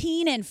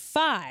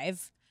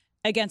 14-5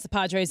 against the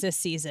Padres this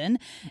season.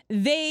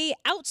 They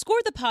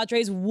outscored the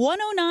Padres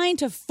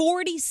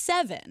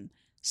 109-47.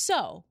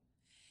 So,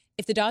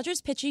 if the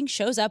Dodgers pitching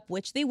shows up,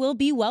 which they will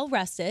be well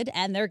rested,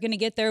 and they're going to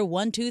get their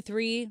 1, 2,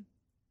 3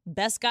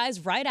 best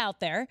guys right out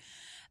there,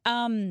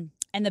 and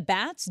the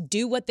bats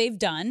do what they've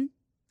done,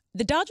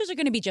 the Dodgers are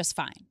going to be just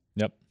fine.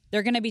 Yep.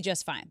 They're going to be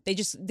just fine. They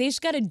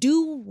just got to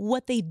do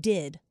what they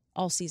did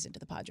all season to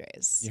the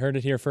Padres. You heard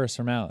it here first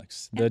from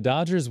Alex. The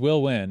Dodgers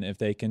will win if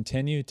they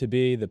continue to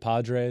be the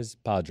Padres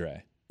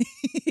Padre.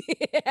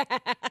 Nice.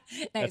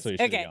 That's what you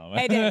should okay. have gone with.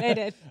 I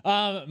did.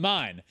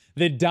 Mine.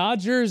 The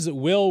Dodgers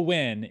will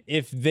win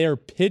if their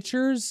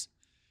pitchers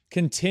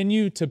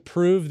continue to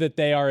prove that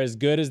they are as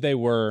good as they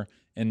were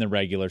in the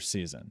regular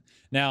season.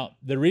 Now,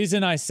 the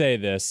reason I say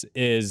this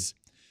is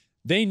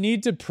they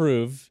need to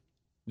prove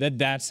that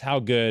that's how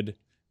good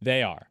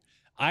they are.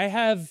 I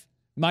have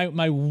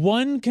my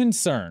one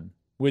concern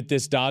with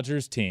this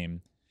Dodgers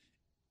team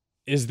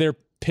is their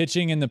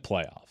pitching in the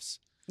playoffs.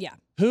 Yeah.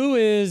 Who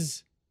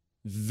is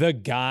the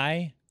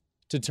guy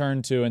to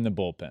turn to in the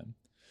bullpen?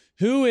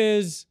 Who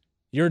is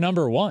your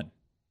number one?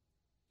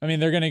 I mean,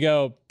 they're going to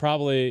go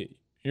probably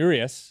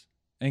Urias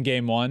in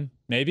game one,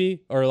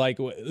 maybe, or like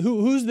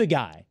who's the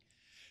guy?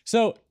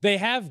 So they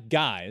have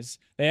guys.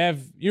 They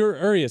have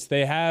Urias.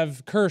 They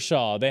have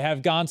Kershaw. They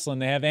have Gonsolin.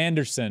 They have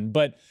Anderson.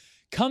 But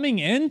coming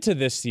into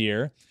this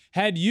year,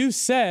 had you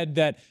said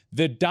that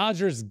the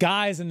Dodgers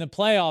guys in the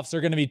playoffs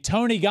are going to be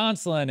Tony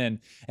Gonsolin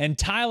and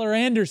Tyler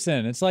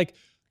Anderson, it's like,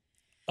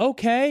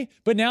 okay,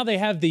 but now they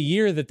have the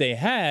year that they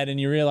had, and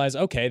you realize,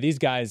 okay, these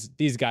guys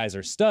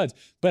are studs.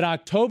 But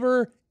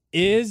October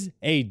is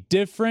a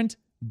different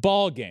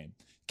ball game.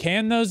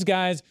 Can those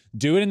guys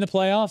do it in the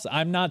playoffs?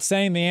 I'm not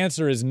saying the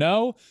answer is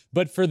no,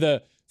 but for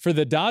the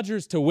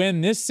Dodgers to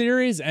win this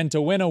series and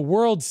to win a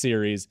World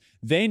Series,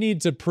 they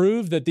need to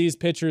prove that these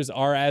pitchers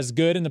are as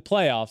good in the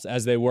playoffs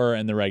as they were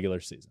in the regular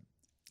season.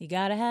 You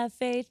got to have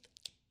faith.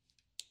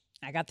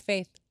 I got the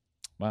faith.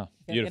 Wow.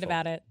 Feel Beautiful. good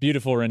about it.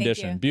 Beautiful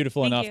rendition.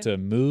 Beautiful Thank enough you. to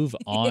move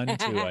on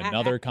to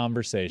another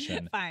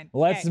conversation. Fine.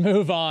 Let's Okay.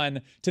 move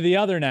on to the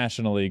other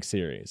National League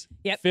series.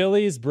 Yep.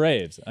 Phillies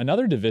Braves.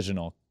 Another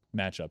divisional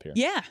matchup here.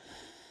 Yeah.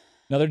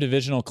 Another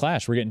divisional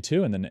clash. We're getting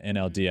two in the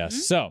NLDS.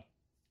 So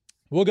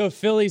we'll go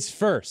Phillies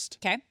first.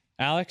 Okay.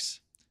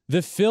 Alex,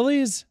 the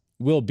Phillies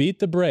will beat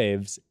the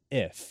Braves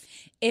If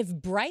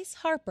Bryce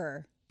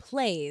Harper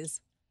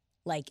plays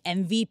like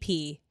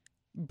MVP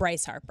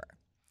Bryce Harper,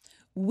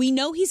 we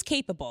know he's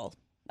capable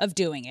of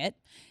doing it.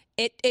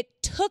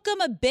 It took him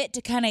a bit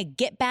to kind of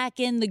get back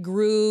in the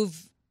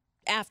groove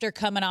after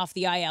coming off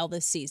the IL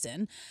this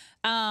season.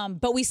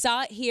 But we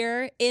saw it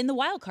here in the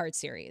wild card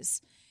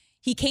series.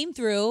 He came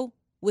through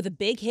with a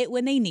big hit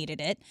when they needed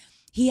it.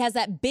 He has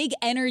that big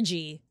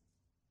energy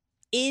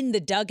in the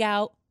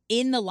dugout,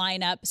 in the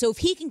lineup. So if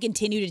he can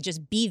continue to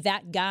just be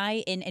that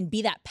guy and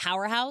be that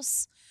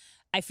powerhouse,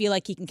 I feel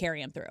like he can carry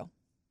him through.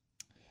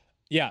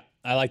 Yeah,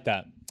 I like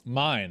that.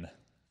 Mine.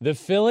 The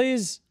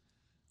Phillies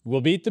will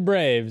beat the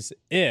Braves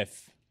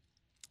if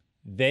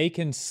they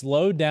can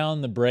slow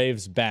down the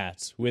Braves'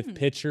 bats with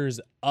pitchers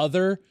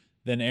other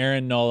than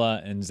Aaron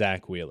Nola and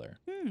Zach Wheeler.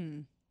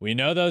 We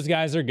know those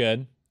guys are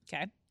good,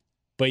 Okay.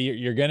 but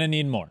you're going to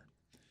need more.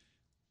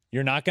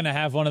 You're not going to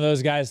have one of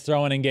those guys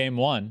throwing in game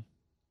one.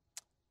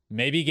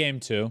 Maybe game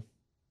two.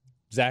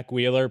 Zach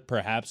Wheeler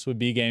perhaps would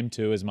be game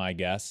two is my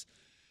guess.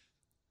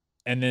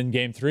 And then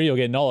game three, you'll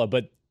get Nola.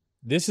 But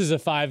this is a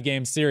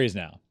 5-game series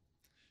now.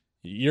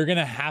 You're going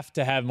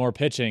to have more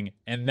pitching,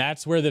 and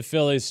that's where the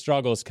Phillies'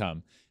 struggles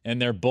come, in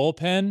their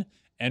bullpen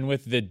and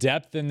with the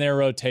depth in their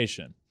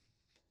rotation.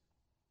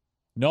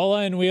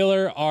 Nola and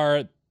Wheeler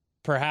are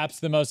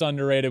perhaps the most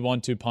underrated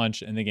 1-2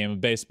 punch in the game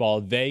of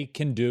baseball. They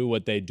can do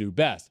what they do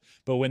best.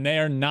 But when they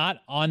are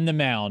not on the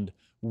mound,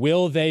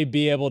 will they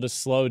be able to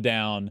slow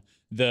down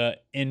the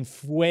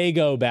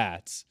Enfuego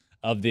bats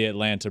of the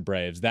Atlanta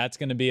Braves? That's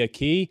going to be a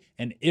key,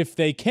 and if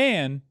they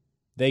can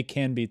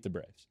beat the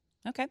Braves.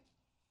 Okay.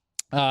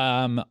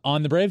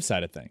 On the Braves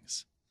side of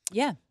things,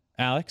 Yeah.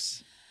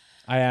 Alex,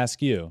 I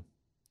ask you,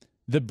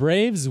 the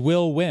Braves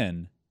will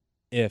win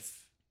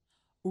if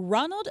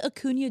Ronald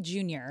Acuna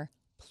Jr.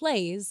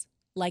 plays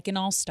like an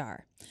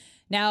all-star.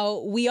 Now,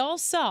 we all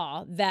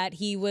saw that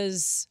he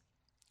was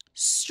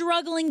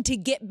struggling to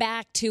get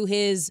back to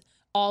his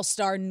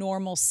all-star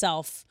normal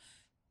self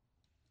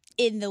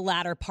in the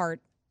latter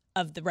part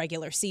of the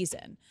regular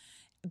season.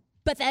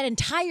 But that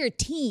entire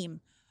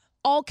team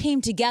all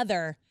came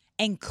together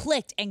and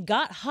clicked and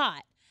got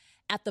hot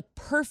at the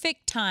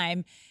perfect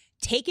time,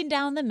 taking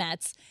down the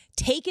Mets,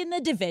 taking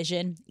the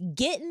division,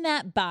 getting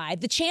that bye.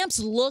 The champs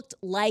looked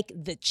like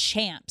the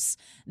champs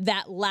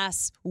that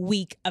last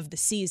week of the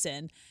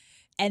season,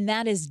 and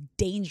that is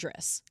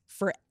dangerous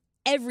for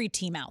every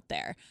team out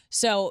there.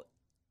 So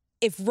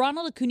if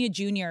Ronald Acuna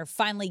Jr.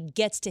 finally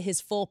gets to his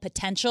full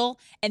potential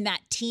and that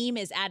team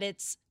is at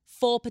its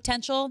full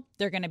potential,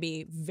 they're going to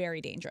be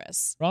very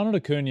dangerous. Ronald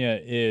Acuna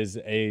is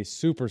a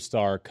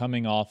superstar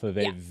coming off of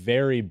a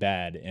very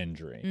bad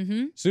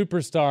injury.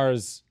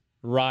 Superstars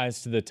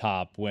rise to the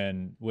top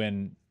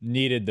when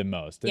needed the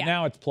most. And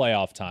now it's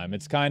playoff time.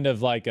 It's kind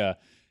of like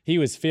he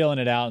was feeling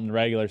it out in the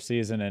regular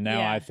season, and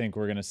now I think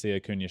we're going to see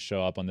Acuna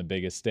show up on the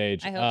biggest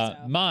stage. I hope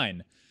so.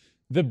 Mine.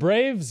 The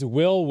Braves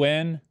will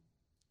win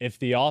if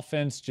the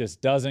offense just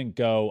doesn't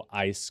go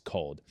ice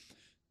cold.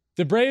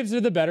 The Braves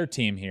are the better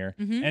team here.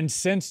 And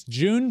since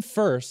June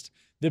 1st,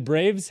 the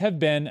Braves have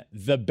been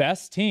the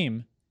best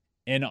team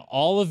in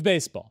all of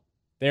baseball.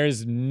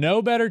 There's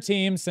no better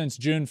team since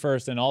June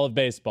 1st in all of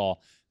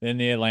baseball than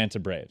the Atlanta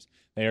Braves.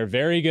 They are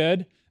very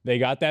good. They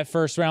got that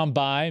first round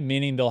bye,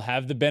 meaning they'll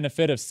have the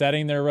benefit of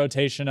setting their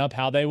rotation up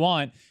how they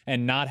want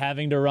and not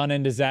having to run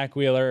into Zach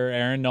Wheeler or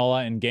Aaron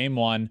Nola in game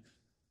one.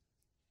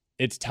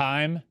 It's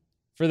time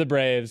for the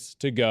Braves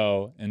to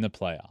go in the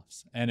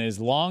playoffs. And as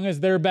long as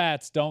their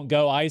bats don't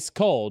go ice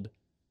cold,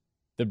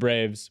 the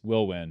Braves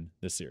will win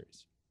the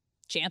series.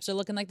 Champs are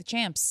looking like the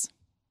champs.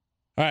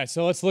 All right,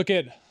 so let's look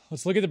at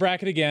the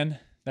bracket again.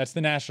 That's the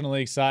National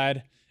League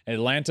side.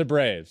 Atlanta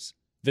Braves,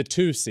 the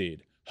 2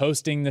 seed,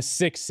 hosting the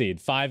 6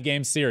 seed,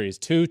 5-game series,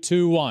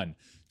 2-2-1.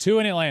 2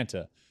 in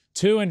Atlanta,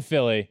 2 in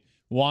Philly,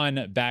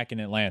 1 back in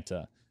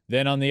Atlanta.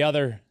 Then on the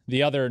other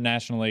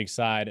National League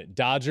side,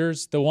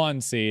 Dodgers, the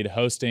 1 seed,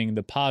 hosting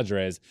the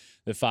Padres,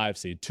 the 5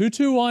 seed.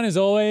 2-2-1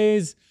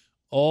 is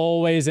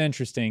always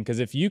interesting, because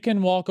if you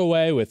can walk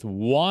away with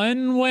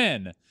 1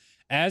 win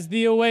as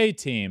the away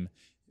team,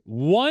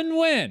 1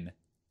 win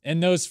in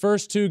those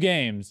first 2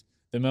 games,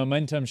 the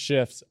momentum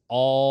shifts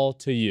all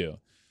to you.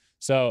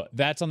 So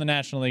that's on the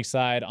National League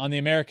side. On the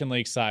American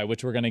League side,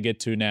 which we're going to get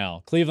to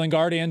now, Cleveland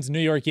Guardians, New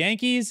York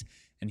Yankees,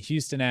 and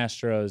Houston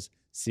Astros,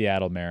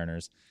 Seattle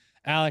Mariners.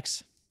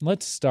 Alex,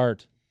 let's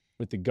start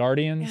with the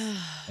Guardians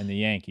and the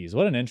Yankees.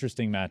 What an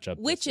interesting matchup.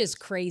 Which is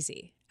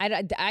crazy.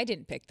 I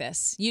didn't pick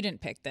this. You didn't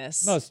pick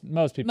this.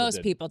 Most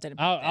people didn't pick this.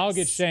 I'll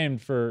get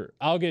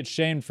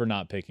shamed for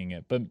not picking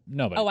it, but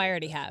nobody. Oh, I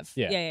already have.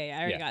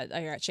 Yeah.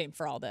 I got shamed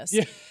for all this.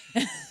 Yeah.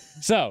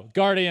 So,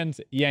 Guardians,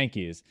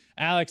 Yankees.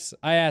 Alex,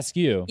 I ask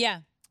you. Yeah.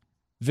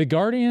 The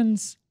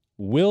Guardians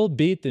will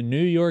beat the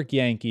New York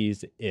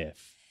Yankees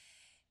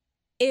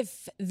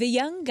if the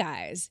young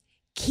guys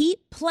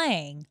keep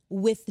playing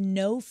with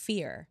no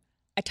fear.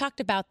 I talked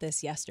about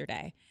this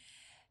yesterday.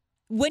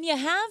 When you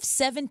have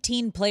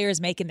 17 players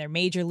making their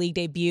major league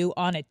debut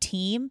on a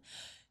team,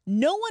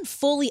 no one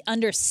fully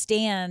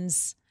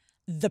understands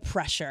the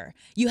pressure.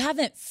 You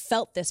haven't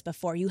felt this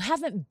before. You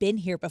haven't been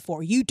here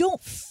before. You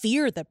don't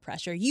fear the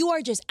pressure. You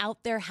are just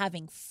out there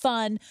having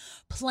fun,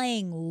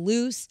 playing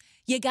loose.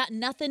 You got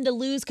nothing to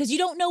lose because you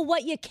don't know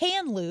what you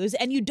can lose,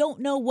 and you don't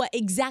know what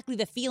exactly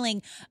the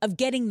feeling of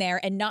getting there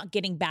and not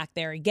getting back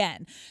there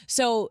again.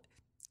 So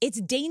it's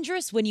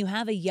dangerous when you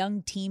have a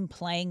young team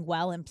playing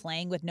well and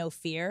playing with no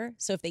fear.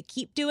 So if they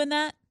keep doing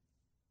that,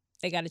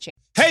 they got to change.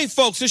 Hey,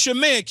 folks, it's your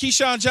man,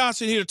 Keyshawn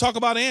Johnson, here to talk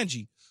about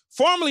Angie,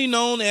 formerly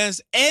known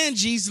as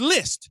Angie's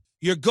List,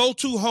 your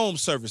go-to home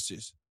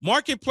services.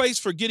 Marketplace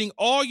for getting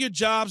all your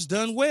jobs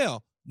done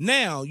well.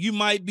 Now, you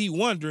might be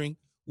wondering,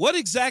 what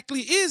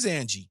exactly is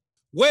Angie?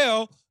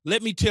 Well,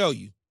 let me tell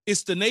you,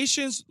 it's the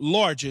nation's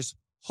largest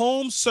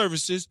home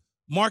services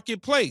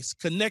marketplace,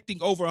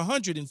 connecting over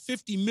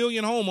 150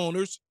 million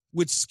homeowners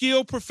with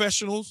skilled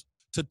professionals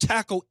to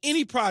tackle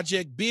any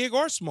project, big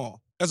or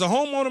small. As a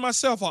homeowner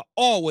myself, I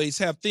always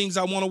have things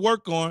I want to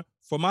work on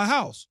for my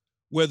house,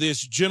 whether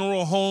it's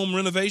general home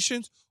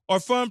renovations or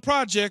fun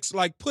projects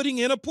like putting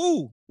in a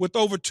pool. With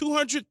over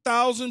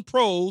 200,000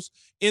 pros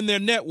in their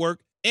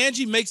network,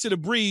 Angie makes it a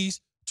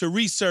breeze to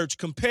research,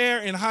 compare,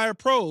 and hire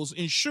pros,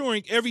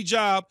 ensuring every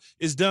job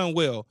is done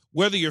well.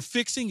 Whether you're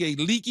fixing a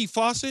leaky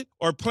faucet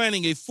or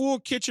planning a full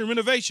kitchen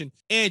renovation,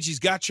 Angie's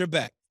got your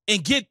back.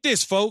 And get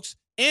this, folks,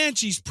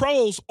 Angie's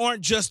pros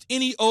aren't just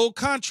any old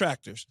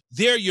contractors.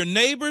 They're your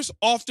neighbors,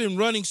 often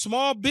running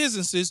small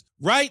businesses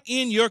right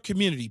in your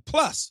community.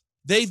 Plus,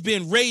 they've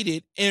been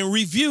rated and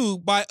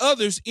reviewed by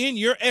others in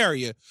your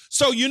area,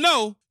 so you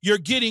know you're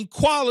getting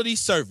quality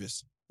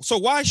service. So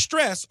why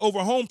stress over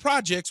home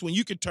projects when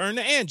you can turn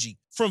to Angie?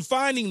 From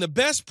finding the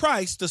best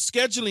price to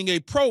scheduling a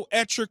pro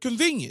at your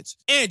convenience,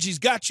 Angie's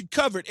got you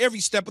covered every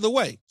step of the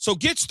way. So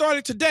get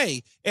started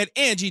today at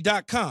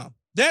Angie.com.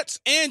 That's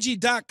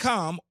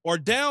Angie.com, or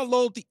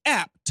download the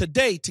app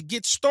today to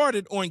get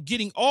started on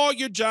getting all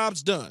your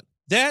jobs done.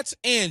 That's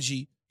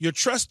Angie, your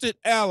trusted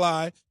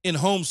ally in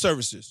home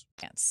services.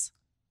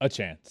 A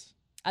chance.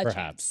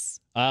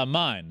 Perhaps.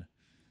 Mine.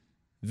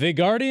 The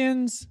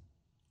Guardians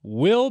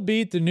will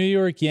beat the New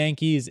York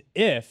Yankees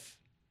if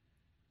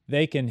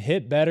they can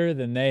hit better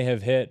than they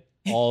have hit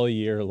all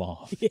year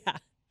long. Yeah.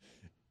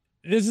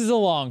 This is a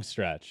long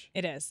stretch.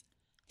 It is.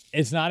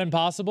 It's not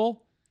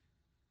impossible.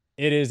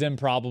 It is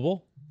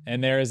improbable.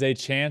 And there is a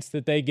chance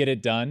that they get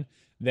it done.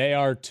 They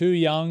are too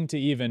young to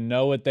even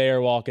know what they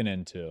are walking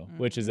into,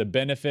 which is a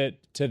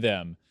benefit to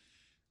them.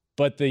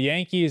 But the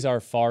Yankees are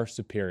far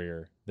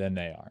superior than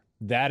they are.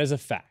 That is a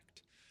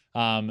fact.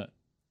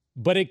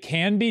 But it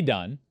can be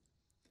done.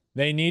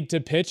 They need to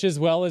pitch as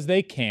well as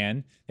they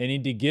can. They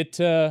need to get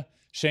to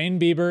Shane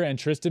Bieber and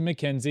Tristan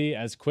McKenzie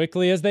as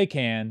quickly as they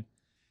can.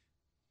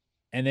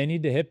 And they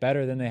need to hit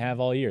better than they have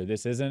all year.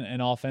 This isn't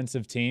an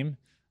offensive team.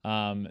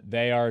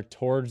 They are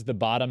towards the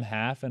bottom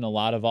half in a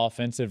lot of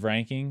offensive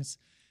rankings.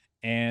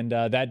 And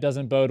that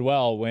doesn't bode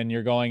well when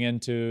you're going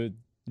into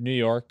New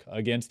York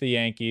against the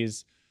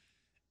Yankees.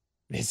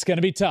 It's going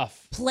to be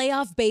tough.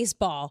 Playoff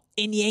baseball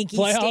in Yankee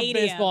Stadium. Playoff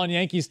baseball in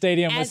Yankee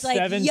Stadium as with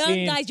 17.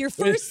 Young guys, your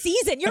first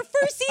season in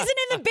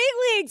the big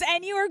leagues,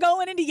 and you are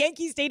going into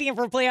Yankee Stadium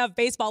for playoff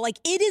baseball. Like,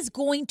 it is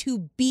going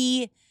to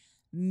be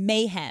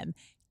mayhem,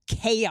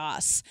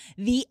 chaos,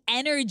 the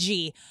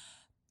energy.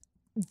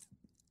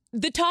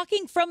 The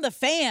talking from the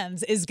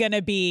fans is going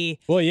to be.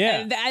 Well,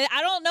 yeah.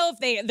 I don't know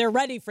if they're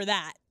ready for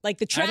that. Like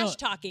the trash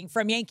talking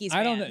from Yankees fans.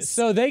 I don't know.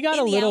 So they got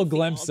a little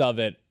glimpse of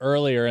it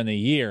earlier in the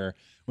year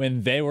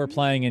when they were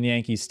playing in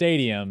Yankee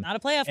Stadium. Not a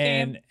playoff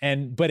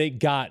game. But it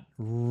got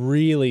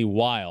really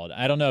wild.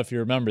 I don't know if you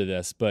remember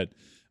this, but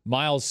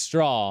Miles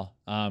Straw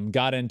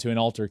got into an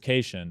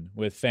altercation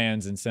with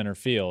fans in center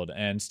field,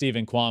 and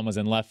Stephen Kwan was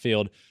in left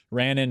field,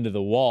 ran into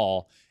the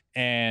wall.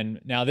 And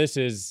now this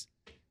is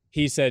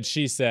he said,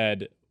 she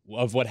said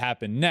of what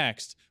happened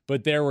next,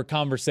 but there were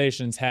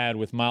conversations had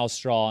with Miles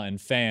Straw and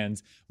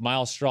fans.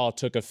 Miles Straw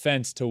took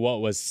offense to what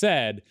was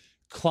said,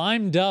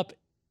 climbed up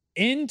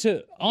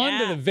onto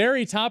the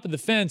very top of the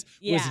fence,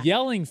 was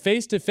yelling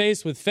face to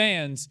face with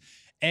fans.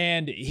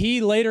 And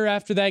he later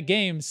after that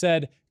game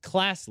said,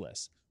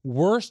 classless,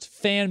 worst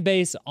fan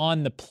base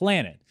on the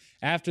planet.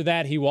 After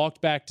that, he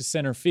walked back to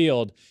center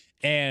field,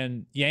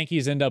 and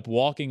Yankees end up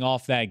walking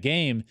off that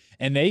game,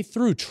 and they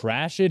threw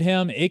trash at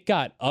him. It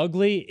got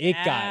ugly. It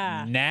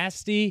got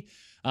nasty.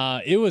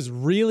 It was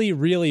really,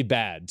 really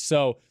bad.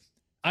 So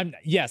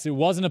yes, it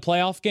wasn't a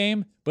playoff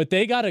game, but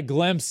they got a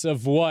glimpse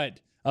of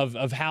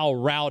of how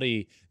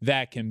rowdy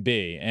that can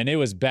be. And it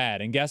was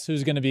bad. And guess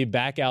who's going to be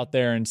back out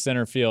there in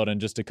center field in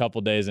just a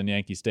couple days in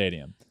Yankee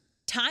Stadium?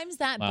 Times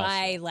that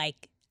by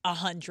like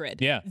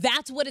 100. Yeah.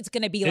 That's what it's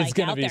going to be like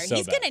out there. So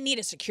He's going to need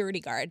a security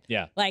guard.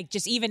 Yeah. Like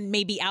just even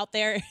maybe out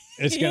there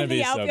it's gonna in be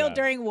the so outfield bad.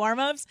 during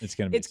warmups. It's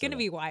going to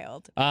be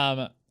wild.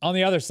 On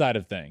the other side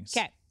of things,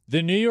 okay,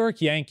 the New York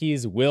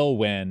Yankees will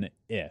win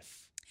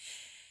if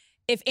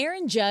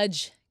Aaron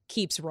Judge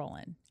keeps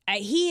rolling.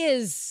 He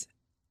is,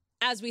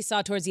 as we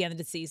saw towards the end of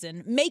the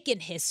season, making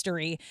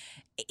history.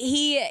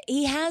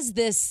 He has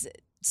this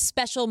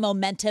special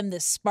momentum,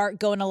 this spark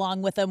going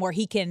along with him where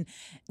he can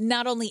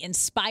not only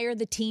inspire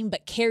the team,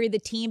 but carry the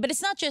team. But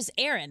it's not just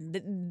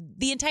Aaron.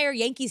 The entire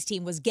Yankees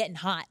team was getting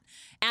hot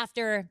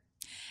after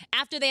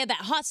they had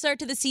that hot start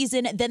to the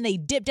season. Then they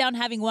dipped down,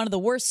 having one of the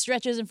worst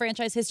stretches in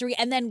franchise history,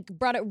 and then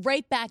brought it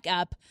right back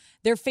up.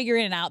 They're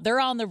figuring it out. They're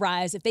on the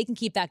rise. If they can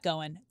keep that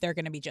going, they're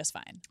going to be just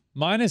fine.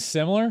 Mine is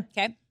similar.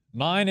 Okay.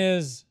 Mine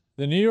is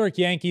the New York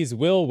Yankees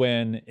will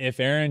win if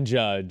Aaron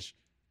Judge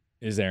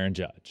is Aaron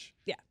Judge.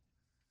 Yeah.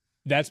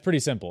 That's pretty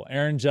simple.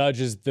 Aaron Judge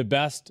is the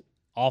best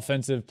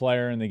offensive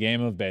player in the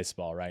game of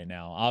baseball right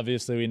now.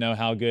 Obviously, we know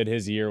how good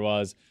his year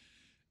was.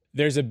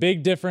 There's a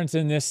big difference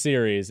in this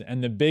series,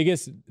 and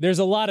there's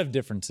a lot of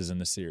differences in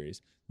the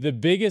series. The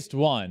biggest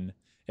one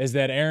is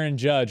that Aaron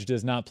Judge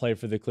does not play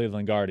for the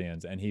Cleveland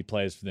Guardians, and he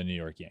plays for the New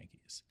York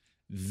Yankees.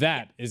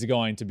 That is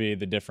going to be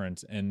the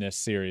difference in this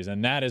series,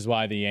 and that is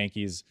why the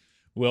Yankees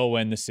will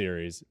win the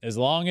series. As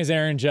long as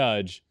Aaron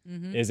Judge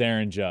is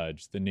Aaron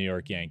Judge, the New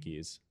York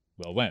Yankees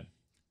will win.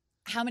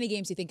 How many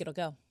games do you think it'll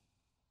go?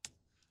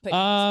 Put you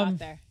on the spot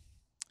there.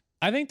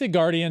 I think the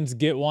Guardians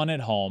get one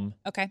at home.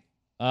 Okay.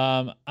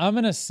 I'm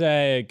going to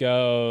say it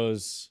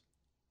goes...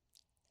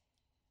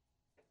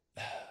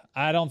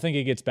 I don't think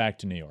it gets back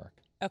to New York.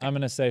 Okay. I'm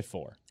going to say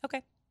 4.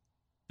 Okay.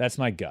 That's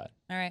my gut.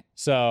 All right.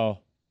 So,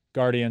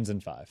 Guardians in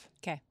 5.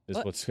 Okay. Is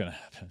what's going to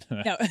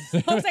happen. No.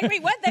 I was like,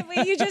 wait, what?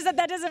 You just said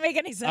that doesn't make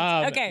any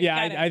sense. Okay. Yeah,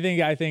 I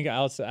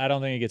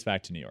don't think it gets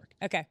back to New York.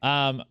 Okay.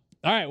 All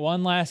right,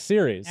 one last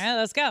series. All right,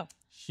 let's go.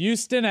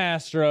 Houston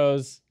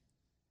Astros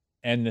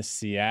and the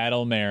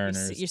Seattle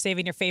Mariners. You're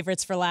saving your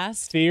favorites for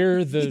last?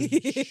 Fear the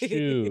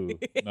shoe,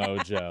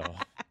 Mojo.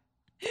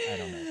 I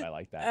don't know if I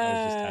like that.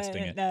 I was just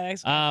testing it. No,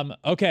 that's fine.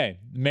 Okay,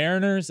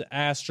 Mariners,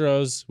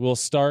 Astros. We'll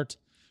start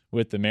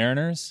with the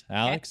Mariners.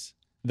 Alex,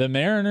 the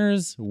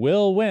Mariners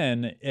will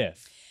win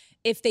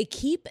if they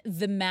keep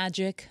the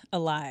magic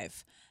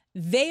alive.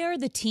 They are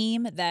the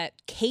team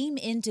that came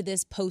into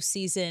this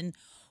postseason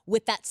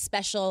with that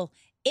special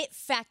it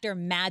factor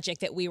magic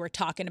that we were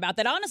talking about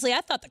that honestly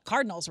I thought the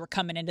Cardinals were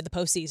coming into the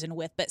postseason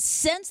with. But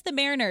since the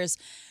Mariners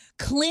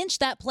clinched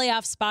that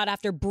playoff spot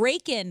after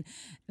breaking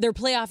their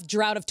playoff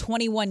drought of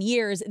 21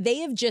 years,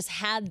 they have just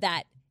had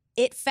that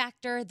it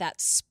factor,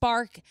 that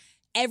spark.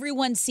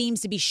 Everyone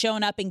seems to be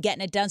showing up and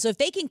getting it done. So if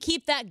they can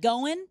keep that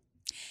going,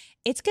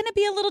 it's going to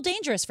be a little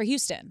dangerous for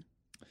Houston.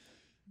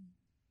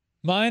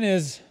 Mine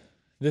is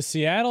the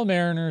Seattle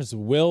Mariners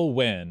will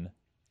win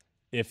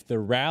if the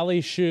rally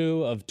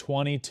shoe of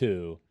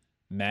 22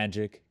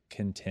 magic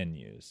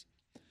continues.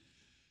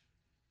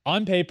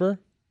 On paper,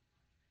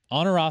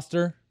 on a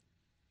roster,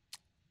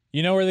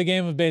 you know where the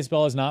game of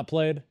baseball is not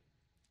played?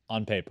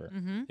 on paper.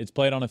 It's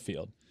played on a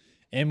field.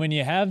 And when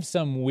you have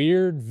some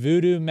weird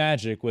voodoo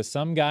magic with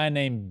some guy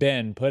named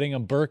Ben putting a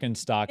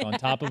Birkenstock on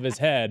top of his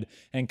head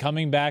and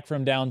coming back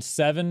from down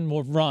 7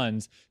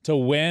 runs to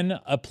win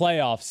a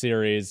playoff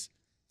series,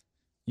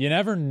 you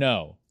never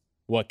know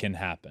what can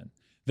happen.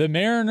 The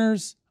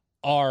Mariners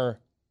are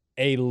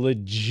a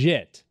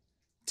legit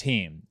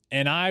team.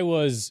 And I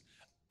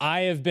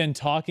have been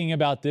talking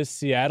about this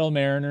Seattle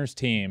Mariners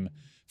team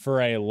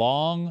for a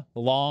long,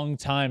 long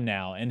time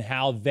now and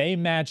how they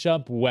match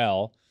up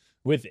well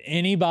with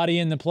anybody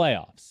in the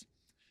playoffs.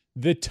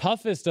 The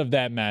toughest of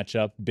that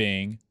matchup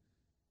being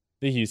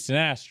the Houston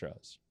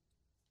Astros.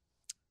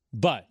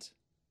 But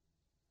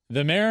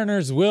the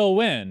Mariners will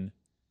win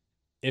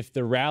if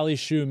the rally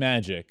shoe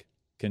magic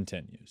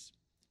continues.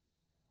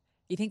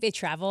 You think they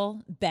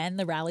travel Ben,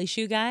 the rally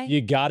shoe guy?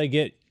 You got to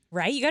get...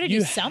 Right? You got to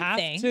do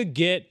something. You have to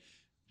get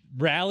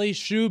Rally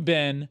Shoe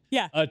Ben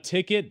a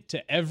ticket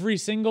to every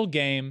single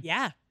game.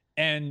 Yeah.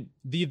 And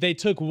they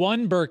took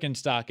one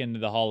Birkenstock into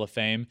the Hall of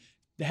Fame.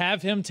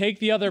 Have him take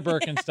the other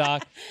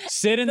Birkenstock,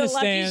 sit in the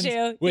stands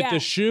with the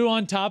shoe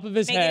on top of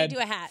his head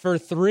for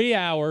 3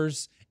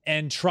 hours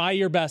and try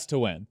your best to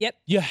win. Yep.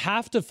 You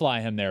have to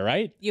fly him there,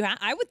 right?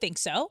 I would think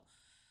so.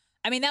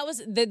 I mean,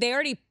 they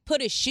already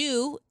put a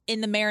shoe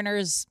in the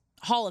Mariners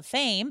Hall of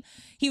Fame.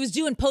 He was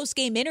doing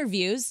post-game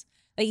interviews.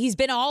 Like, he's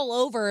been all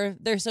over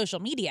their social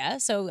media.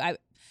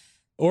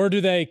 Or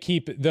do they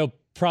they'll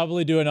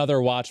probably do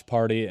another watch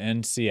party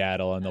in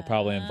Seattle and they'll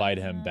probably invite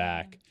him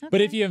back. Okay.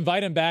 But if you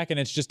invite him back and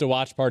it's just a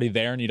watch party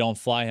there and you don't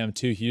fly him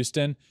to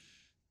Houston,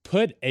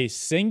 put a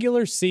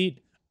singular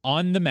seat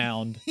on the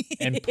mound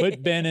and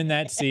put Ben in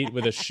that seat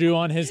with a shoe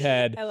on his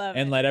head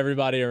and let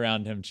everybody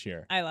around him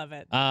cheer. I love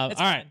it. All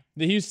right.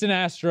 The Houston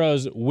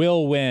Astros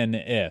will win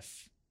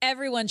if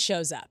everyone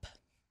shows up.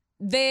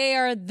 They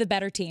are the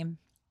better team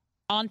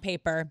on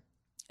paper.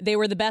 They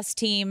were the best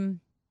team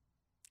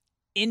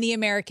in the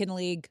American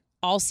League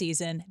all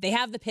season. They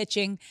have the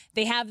pitching.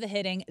 They have the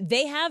hitting.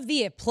 They have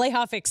the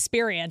playoff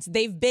experience.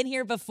 They've been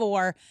here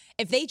before.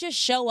 If they just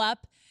show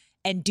up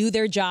and do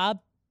their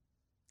job,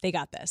 they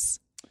got this.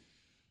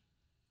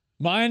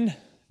 Mine,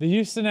 the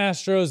Houston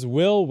Astros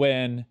will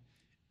win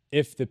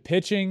if the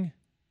pitching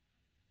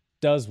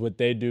does what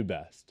they do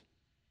best.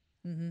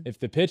 Mm-hmm. If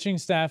the pitching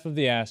staff of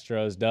the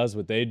Astros does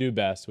what they do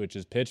best, which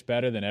is pitch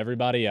better than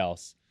everybody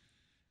else,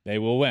 they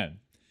will win.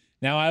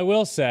 Now, I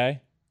will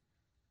say,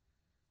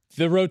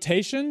 the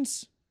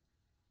rotations,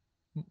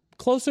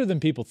 closer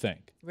than people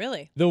think.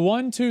 Really? The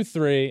 1, 2,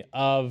 3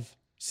 of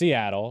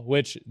Seattle,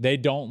 which they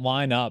don't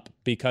line up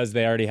because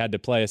they already had to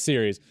play a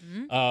series,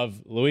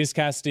 of Luis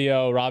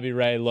Castillo, Robbie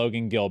Ray,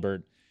 Logan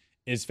Gilbert,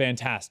 is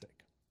fantastic.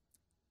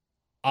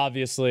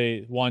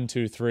 Obviously, 1,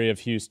 2, 3 of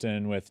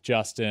Houston with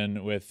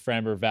Justin, with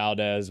Framber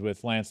Valdez,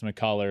 with Lance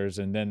McCullers,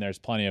 and then there's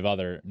plenty of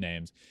other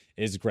names,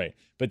 is great.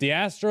 But the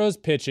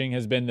Astros pitching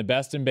has been the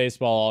best in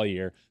baseball all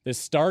year. The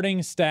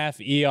starting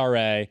staff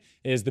ERA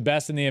is the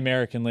best in the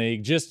American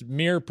League, just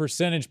mere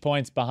percentage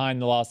points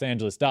behind the Los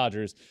Angeles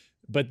Dodgers.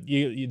 But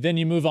then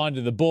you move on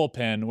to the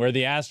bullpen, where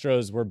the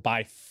Astros were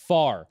by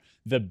far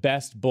the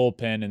best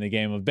bullpen in the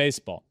game of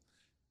baseball.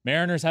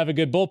 Mariners have a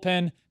good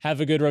bullpen, have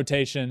a good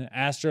rotation.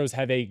 Astros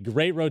have a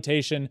great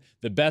rotation,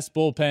 the best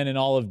bullpen in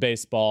all of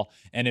baseball.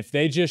 And if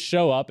they just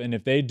show up and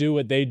if they do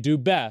what they do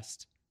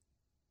best,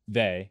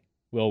 they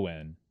will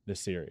win the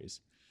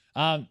series.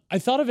 I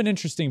thought of an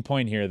interesting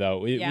point here, though.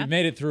 We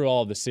made it through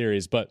all of the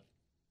series, but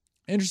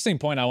interesting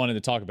point I wanted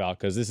to talk about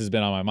because this has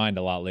been on my mind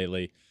a lot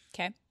lately.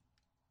 Okay.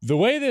 The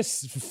way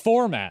this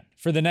format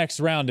for the next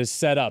round is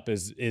set up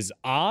is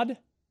odd,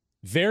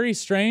 very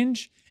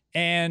strange,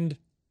 and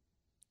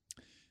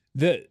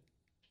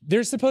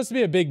there's supposed to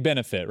be a big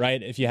benefit,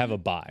 right, if you have a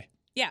bye.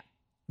 Yeah.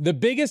 The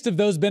biggest of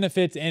those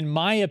benefits, in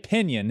my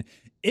opinion,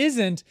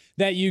 isn't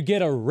that you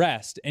get a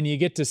rest and you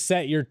get to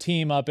set your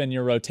team up and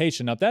your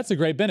rotation up. That's a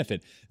great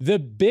benefit. The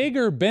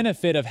bigger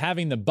benefit of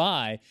having the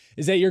bye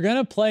is that you're going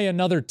to play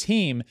another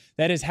team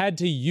that has had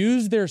to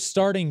use their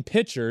starting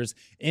pitchers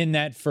in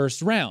that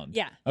first round.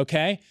 Yeah.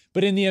 Okay?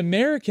 But in the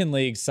American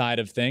League side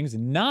of things,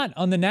 not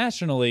on the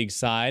National League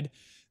side,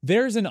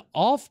 there's an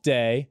off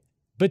day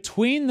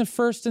between the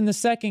first and the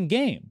second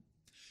game.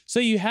 So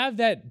you have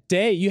that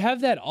day, you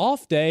have that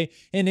off day,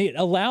 and it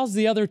allows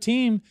the other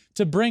team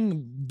to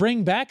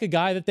bring back a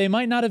guy that they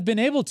might not have been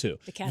able to.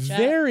 Catch up.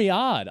 Very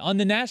odd. On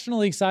the National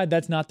League side,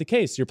 that's not the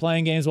case. You're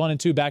playing games 1 and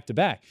 2 back to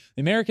back.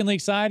 The American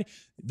League side,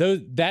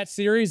 that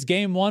series,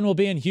 game 1 will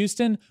be in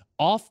Houston,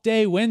 off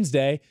day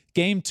Wednesday,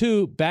 game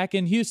 2 back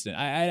in Houston.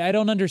 I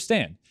don't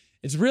understand.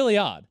 It's really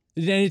odd.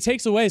 And it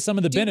takes away some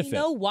of the benefit. Do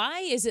you know why?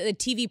 Is it a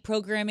TV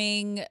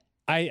programming?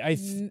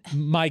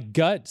 My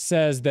gut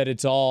says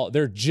that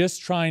they're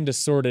just trying to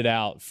sort it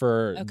out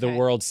for the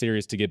World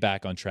Series to get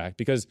back on track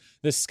because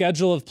the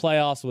schedule of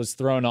playoffs was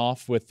thrown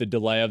off with the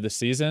delay of the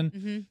season.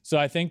 Mm-hmm. So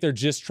I think they're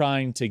just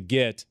trying to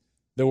get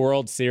the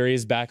World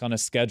Series back on a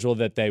schedule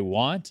that they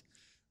want.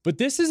 But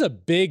this is a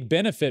big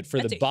benefit for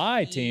the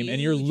bye team, and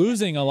you're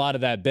losing a lot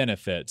of that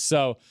benefit.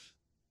 So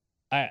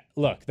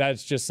Look,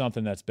 that's just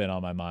something that's been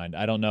on my mind.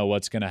 I don't know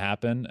what's going to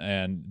happen,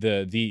 and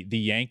the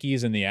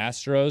Yankees and the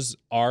Astros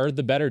are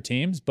the better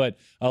teams, but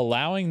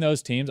allowing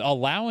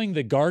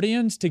the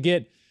Guardians to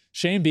get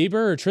Shane Bieber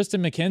or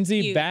Tristan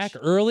McKenzie back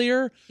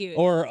earlier,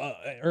 or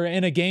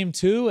in a game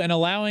 2, and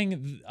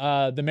allowing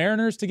the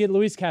Mariners to get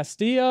Luis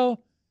Castillo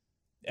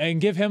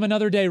and give him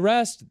another day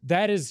rest,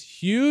 that is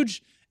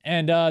huge,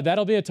 and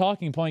that'll be a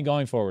talking point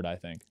going forward, I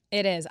think.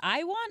 It is.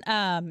 I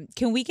want,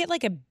 can we get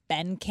like a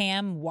Ben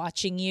cam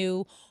watching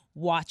you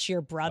watch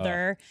your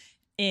brother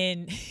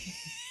in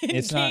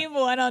game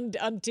 1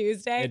 on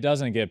Tuesday? It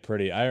doesn't get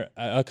pretty.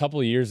 A couple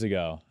of years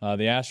ago,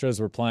 the Astros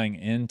were playing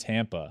in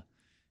Tampa,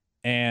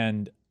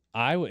 and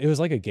it was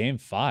like a game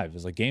 5. It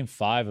was like game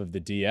 5 of the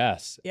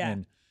DS. Yeah.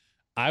 And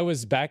I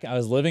was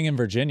living in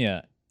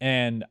Virginia,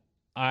 and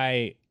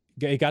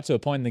it got to a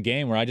point in the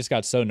game where I just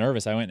got so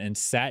nervous. I went and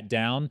sat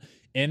down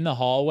in the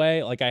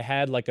hallway. Like I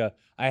had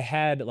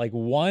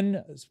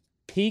one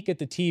peek at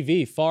the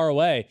TV far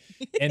away,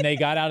 and they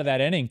got out of that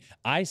inning.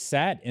 I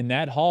sat in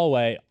that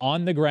hallway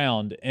on the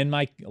ground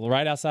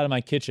right outside of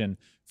my kitchen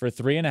for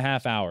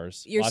 3.5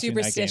 hours. You're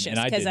superstitious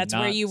because that's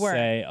where you were.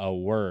 Say a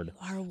word.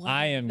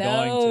 I am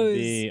going to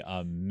be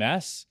a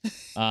mess.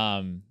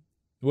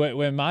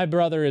 When my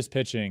brother is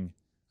pitching,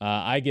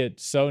 I get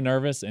so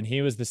nervous, and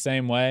he was the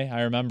same way.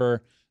 I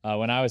remember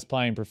when I was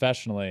playing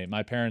professionally,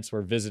 my parents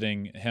were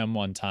visiting him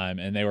one time,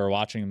 and they were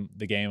watching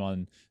the game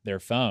on their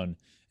phone.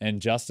 And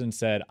Justin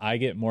said, I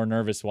get more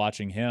nervous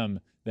watching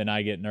him than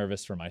I get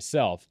nervous for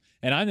myself.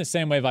 And I'm the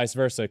same way, vice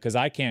versa, because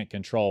I can't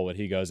control what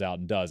he goes out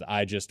and does.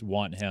 I just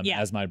want him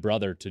as my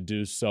brother to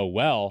do so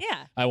well.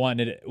 Yeah. I want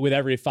it with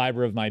every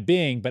fiber of my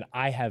being, but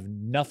I have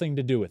nothing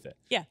to do with it.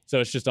 Yeah. So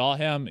it's just all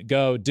him,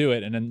 go do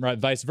it. And then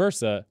vice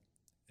versa,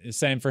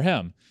 same for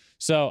him.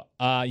 So,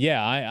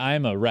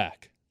 I'm a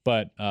wreck.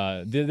 But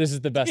this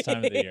is the best time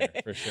of the year,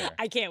 for sure.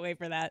 I can't wait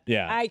for that.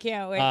 Yeah. I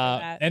can't wait for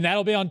that. And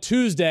that'll be on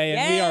Tuesday,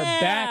 and we are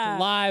back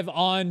live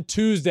on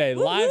Tuesday.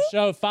 Live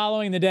show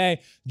following the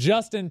day.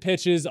 Justin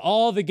pitches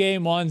all the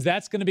game 1s.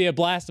 That's going to be a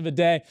blast of a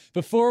day.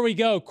 Before we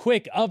go,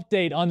 quick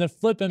update on the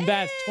Flippin'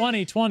 Bats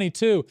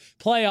 2022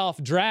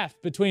 playoff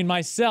draft between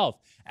myself,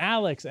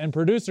 Alex, and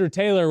producer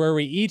Taylor, where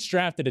we each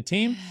drafted a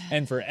team,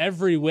 and for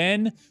every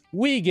win,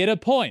 we get a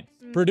point.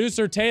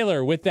 Producer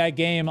Taylor with that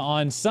game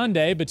on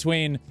Sunday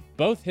between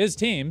both his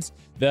teams,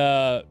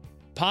 the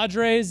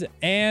Padres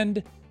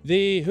and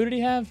who did he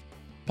have?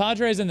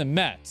 Padres and the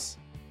Mets.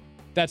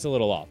 That's a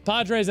little off.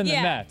 Padres and the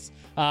Mets.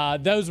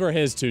 Those were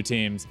his 2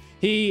 teams.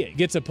 He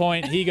gets a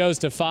point. He goes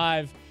to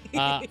 5.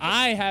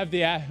 I have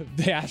the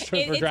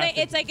Astros for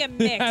drafting. It's like a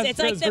mix. It's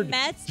like the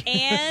Mets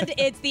and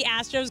it's the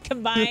Astros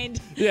combined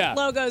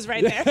logos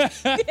right there.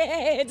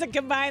 It's a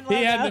combined logo.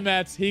 He had the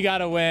Mets. He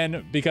got a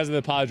win because of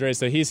the Padres,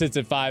 so he sits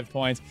at 5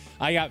 points.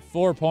 I got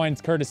 4 points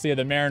courtesy of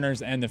the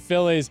Mariners and the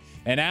Phillies.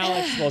 And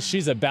Alex, well,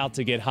 she's about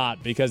to get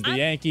hot because the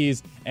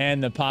Yankees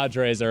and the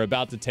Padres are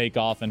about to take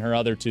off, and her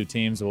other 2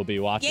 teams will be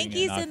watching.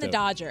 Yankees and the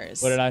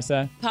Dodgers. What did I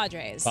say?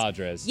 Padres.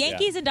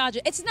 Yankees and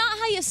Dodgers. It's not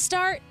how you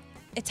start.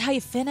 It's how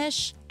you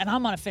finish, and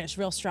I'm going to finish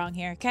real strong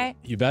here, okay?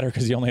 You better,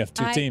 because you only have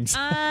 2 teams.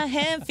 I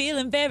am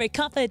feeling very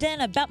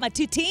confident about my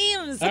 2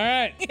 teams. All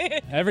right.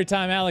 Every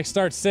time Alex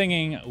starts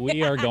singing,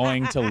 we are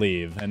going to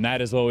leave, and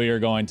that is what we are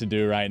going to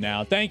do right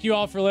now. Thank you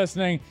all for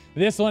listening.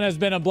 This one has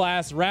been a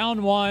blast.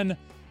 Round 1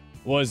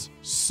 was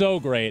so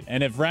great,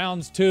 and if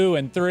rounds 2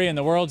 and 3 in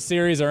the World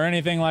Series are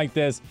anything like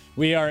this,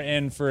 we are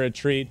in for a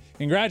treat.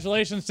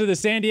 Congratulations to the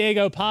San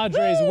Diego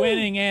Padres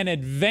winning and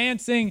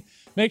advancing.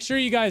 Make sure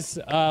you guys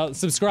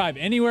subscribe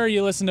anywhere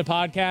you listen to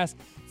podcasts.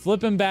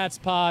 Flippin' Bats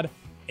Pod,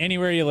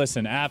 anywhere you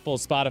listen. Apple,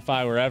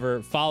 Spotify,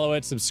 wherever. Follow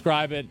it,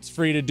 subscribe it. It's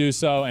free to do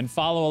so. And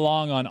follow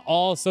along on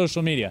all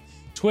social media.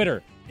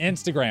 Twitter,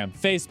 Instagram,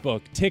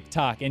 Facebook,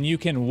 TikTok. And you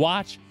can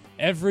watch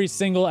every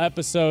single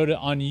episode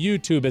on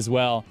YouTube as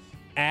well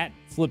at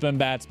Flippin'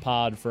 Bats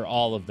Pod for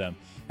all of them.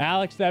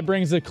 Alex, that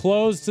brings a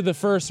close to the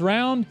first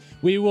round.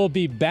 We will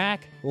be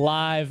back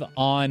live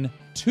on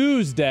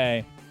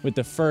Tuesday with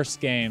the first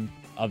game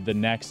of the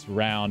next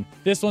round.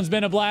 This one's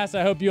been a blast.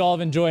 I hope you all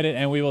have enjoyed it,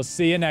 and we will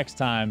see you next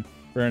time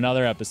for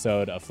another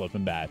episode of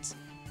Flippin' Bats.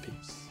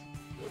 Peace.